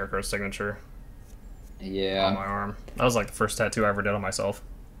my Scarecrow signature. Yeah. On my arm. That was like the first tattoo I ever did on myself.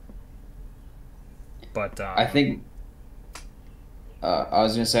 But I think I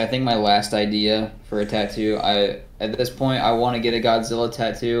was gonna say I think my last idea for a tattoo. At this point I want to get a Godzilla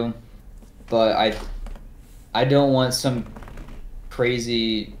tattoo, but I don't want some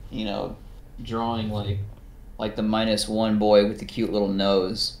crazy, drawing like the -1 boy with the cute little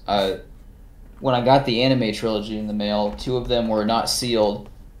nose. When I got the anime trilogy in the mail, 2 of them were not sealed,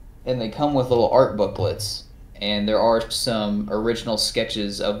 and they come with little art booklets, and there are some original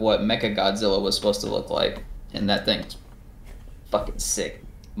sketches of what Mechagodzilla was supposed to look like, and that thing's fucking sick.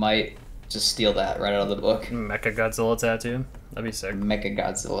 Might just steal that right out of the book. Mechagodzilla tattoo? That'd be sick.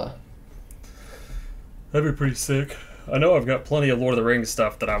 Mechagodzilla. That'd be pretty sick. I know I've got plenty of Lord of the Rings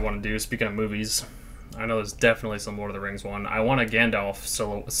stuff that I want to do, speaking of movies. I know there's definitely some Lord of the Rings one. I want a Gandalf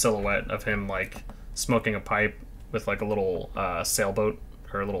silhouette of him, like, smoking a pipe with, like, a little sailboat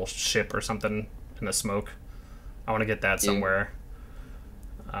or a little ship or something in the smoke. I want to get that somewhere.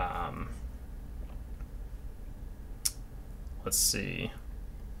 Let's see.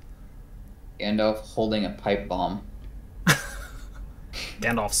 Gandalf holding a pipe bomb.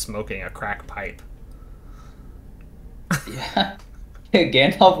 Gandalf smoking a crack pipe. Yeah.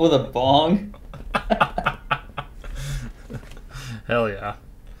 Gandalf with a bong. Hell yeah.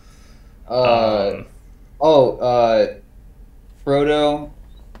 Frodo,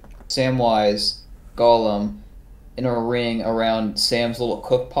 Samwise, Gollum in a ring around Sam's little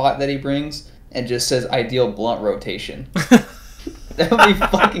cook pot that he brings and just says ideal blunt rotation. That would be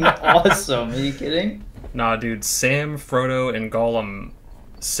fucking awesome. Are you kidding? Nah, dude. Sam, Frodo, and Gollum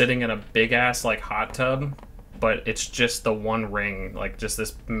sitting in a big-ass, like, hot tub, but it's just the one ring, like, just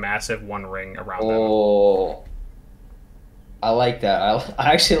this massive one ring around them. Oh. I like that.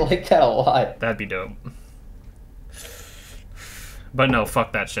 I actually like that a lot. That'd be dope. But no,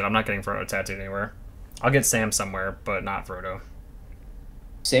 fuck that shit. I'm not getting Frodo tattooed anywhere. I'll get Sam somewhere, but not Frodo.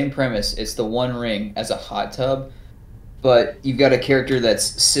 Same premise. It's the one ring as a hot tub, but you've got a character that's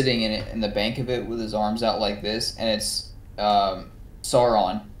sitting in it in the bank of it with his arms out like this, and it's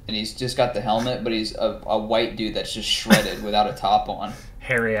Sauron, and he's just got the helmet, but he's a white dude that's just shredded without a top on.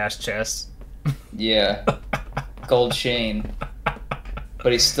 Hairy ass chest. Yeah. Gold chain.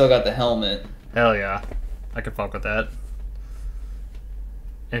 But he's still got the helmet. Hell yeah. I could fuck with that.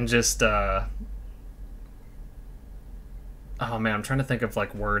 And just, oh man, I'm trying to think of,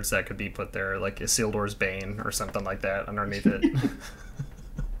 like, words that could be put there, like Isildur's Bane or something like that underneath it.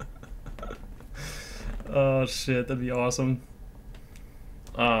 Oh shit, that'd be awesome.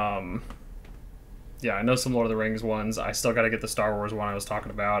 Yeah, I know some Lord of the Rings ones. I still gotta get the Star Wars one I was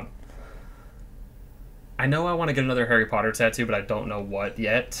talking about. I know I want to get another Harry Potter tattoo, but I don't know what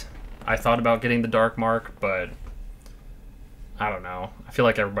yet. I thought about getting the Dark Mark, but I don't know. I feel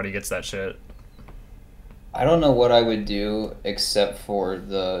like everybody gets that shit. I don't know what I would do except for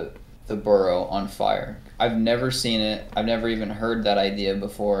the burrow on fire. I've never seen it. I've never even heard that idea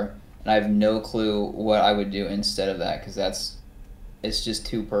before, and I have no clue what I would do instead of that, because it's just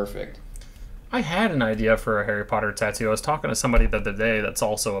too perfect. I had an idea for a Harry Potter tattoo. I was talking to somebody the other day that's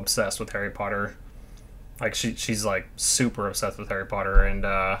also obsessed with Harry Potter. Like, she's like super obsessed with Harry Potter, and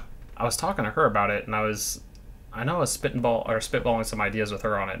I was talking to her about it, and I was spitballing some ideas with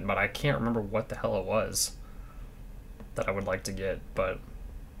her on it, but I can't remember what the hell it was that I would like to get, but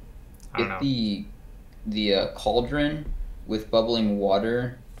I don't know. The cauldron with bubbling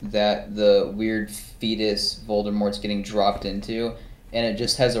water that the weird fetus Voldemort's getting dropped into, and it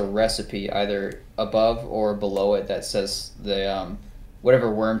just has a recipe either above or below it that says the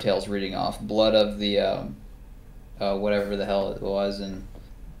whatever Wormtail's reading off, blood of the whatever the hell it was, and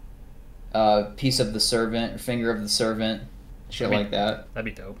piece of the servant, finger of the servant, shit like that. That'd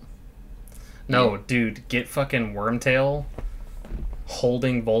be dope. No, yeah. Dude, get fucking Wormtail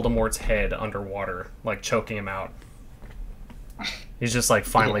holding Voldemort's head underwater, like choking him out. He's just like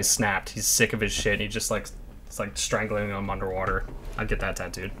finally snapped. He's sick of his shit. He just like It's like strangling them underwater. I'd get that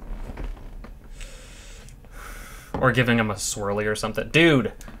tattooed. Or giving him a swirly or something.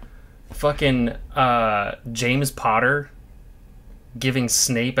 Dude, fucking James Potter giving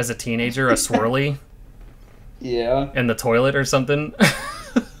Snape as a teenager a swirly. Yeah. In the toilet or something.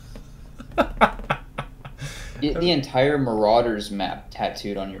 Get the entire Marauders map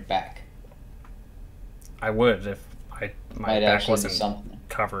tattooed on your back. I would if my back wasn't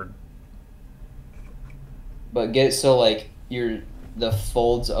covered. But get it so like the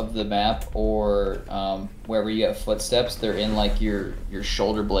folds of the map or wherever you get footsteps, they're in like your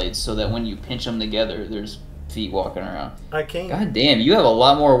shoulder blades, so that when you pinch them together, there's feet walking around. I can't. God damn, you have a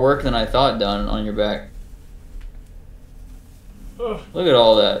lot more work than I thought done on your back. Ugh. Look at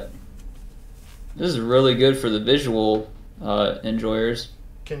all that. This is really good for the visual enjoyers.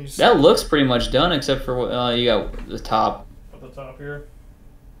 Can you see That looks pretty much done, except for what you got the top. at the top here?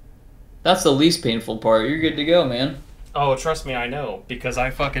 That's the least painful part. You're good to go, man. Oh, trust me, I know. Because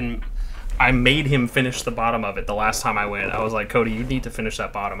I made him finish the bottom of it the last time I went. I was like, Cody, you need to finish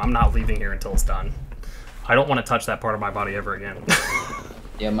that bottom. I'm not leaving here until it's done. I don't want to touch that part of my body ever again.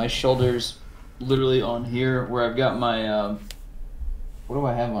 Yeah, my shoulder's literally on here where I've got my... what do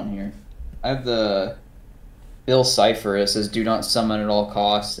I have on here? I have the Bill Cipher. It says do not summon at all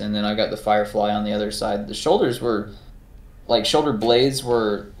costs. And then I got the Firefly on the other side. The shoulders were... Like, shoulder blades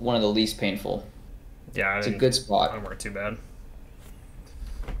were one of the least painful. Yeah, it's a good spot. I don't work too bad.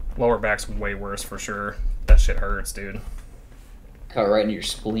 Lower back's way worse for sure. That shit hurts, dude. Cut right into your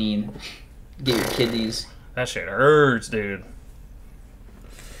spleen. Get your kidneys. That shit hurts, dude.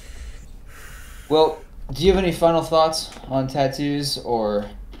 Well, do you have any final thoughts on tattoos or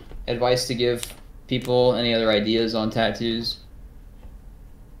advice to give people? Any other ideas on tattoos?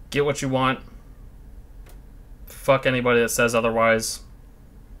 Get what you want. Fuck anybody that says otherwise.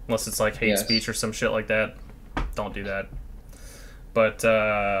 Unless it's like hate speech or some shit like that. Don't do that. But,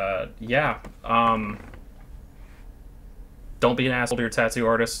 yeah. Don't be an asshole to your tattoo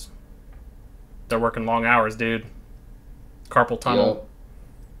artist. They're working long hours, dude. Carpal tunnel.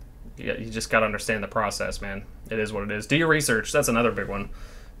 Yeah, you just gotta understand the process, man. It is what it is. Do your research. That's another big one.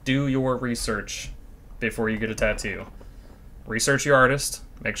 Do your research before you get a tattoo. Research your artist.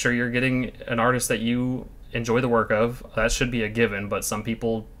 Make sure you're getting an artist that you enjoy the work of. That should be a given, but some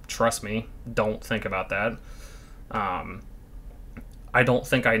people, trust me, don't think about that. I don't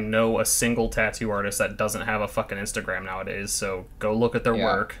think I know a single tattoo artist that doesn't have a fucking Instagram nowadays, so go look at their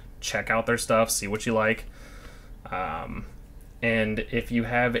work, check out their stuff, see what you like. And if you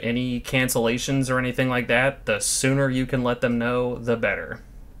have any cancellations or anything like that, the sooner you can let them know, the better.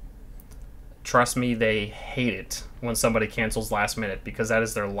 Trust me, they hate it when somebody cancels last minute because that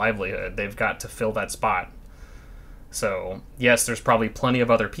is their livelihood. They've got to fill that spot. So, yes, there's probably plenty of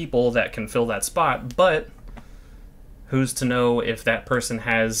other people that can fill that spot, but who's to know if that person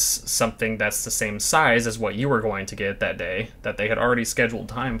has something that's the same size as what you were going to get that day that they had already scheduled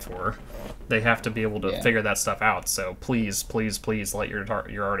time for? They have to be able to figure that stuff out. So please, please, please let your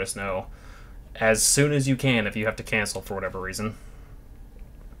artist know as soon as you can if you have to cancel for whatever reason.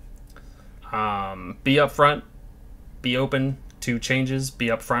 Be upfront. Be open to changes. Be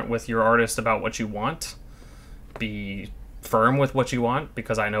upfront with your artist about what you want. Be firm with what you want,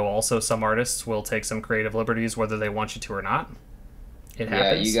 because I know also some artists will take some creative liberties whether they want you to or not. It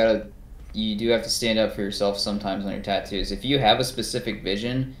happens. Yeah, you do have to stand up for yourself sometimes on your tattoos. If you have a specific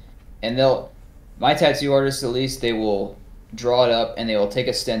vision, and my tattoo artists at least, they will draw it up and they will take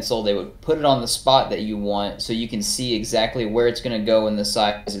a stencil, they would put it on the spot that you want so you can see exactly where it's going to go and the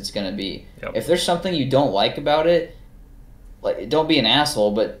size it's going to be. Yep. If there's something you don't like about it, like, don't be an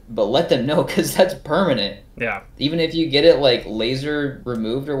asshole, but let them know, because that's permanent. Yeah. Even if you get it like laser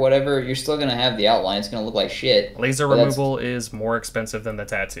removed or whatever, you're still gonna have the outline. It's gonna look like shit. Laser removal is more expensive than the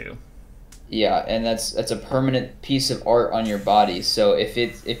tattoo. Yeah, and that's a permanent piece of art on your body. So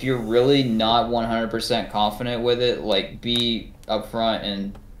if you're really not 100% confident with it, like, be upfront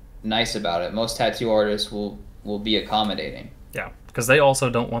and nice about it. Most tattoo artists will be accommodating. Yeah, because they also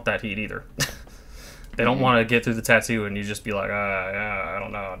don't want that heat either. They don't want to get through the tattoo and you just be like, yeah, I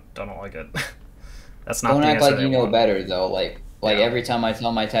don't know, I don't like it. That's not. Don't the act answer like you they know want. better though. Like every time I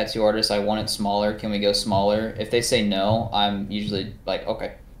tell my tattoo artist I want it smaller, can we go smaller? If they say no, I'm usually like,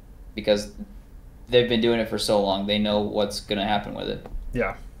 okay, because they've been doing it for so long, they know what's gonna happen with it.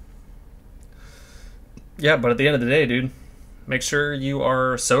 Yeah. Yeah, but at the end of the day, dude, make sure you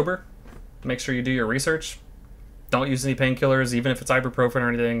are sober. Make sure you do your research. Don't use any painkillers, even if it's ibuprofen or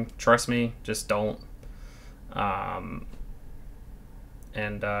anything. Trust me, just don't.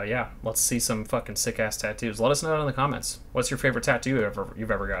 Yeah, let's see some fucking sick ass tattoos. Let us know in the comments. What's your favorite tattoo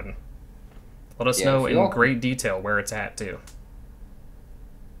you've ever gotten? Let us know in great detail where it's at, too.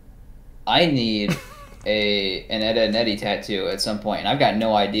 I need an Ed, Edd n Eddy tattoo at some point, and I've got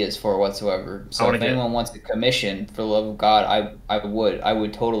no ideas for it whatsoever. So if anyone wants a commission, for the love of God, I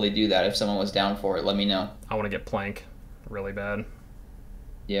would totally do that if someone was down for it. Let me know. I want to get Plank really bad.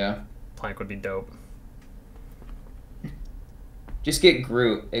 Yeah. Plank would be dope. Just get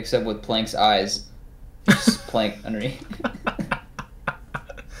Groot, except with Plank's eyes. Just Plank underneath.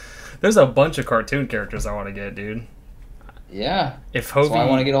 There's a bunch of cartoon characters I want to get, dude. Yeah. If Hovey, that's why I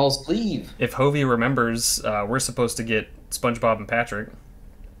want to get a whole sleeve. If Hovey remembers, we're supposed to get SpongeBob and Patrick.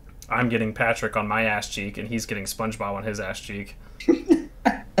 I'm getting Patrick on my ass cheek, and he's getting SpongeBob on his ass cheek.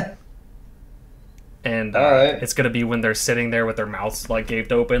 And it's going to be when they're sitting there with their mouths like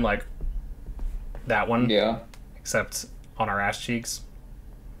gaped open, like that one. Yeah. Except on our ass cheeks.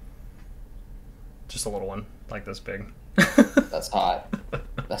 Just a little one, like this big. That's hot.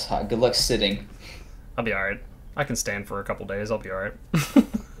 That's hot. Good luck sitting. I'll be alright. I can stand for a couple days. I'll be alright.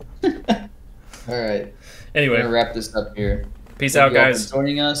 Alright. Anyway. We're going to wrap this up here. Peace out, guys. Thank you all for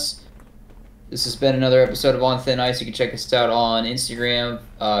joining us. This has been another episode of On Thin Ice. You can check us out on Instagram.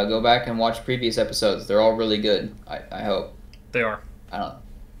 Go back and watch previous episodes. They're all really good, I hope. They are.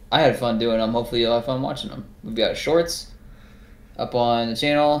 I had fun doing them. Hopefully you'll have fun watching them. We've got shorts up on the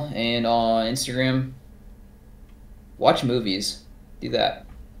channel and on Instagram. Watch movies. Do that.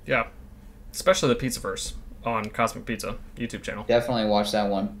 Yeah. Especially the Pizzaverse on Cosmic Pizza YouTube channel. Definitely watch that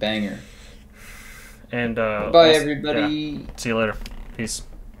one. Banger. And bye, everybody. Yeah. See you later. Peace.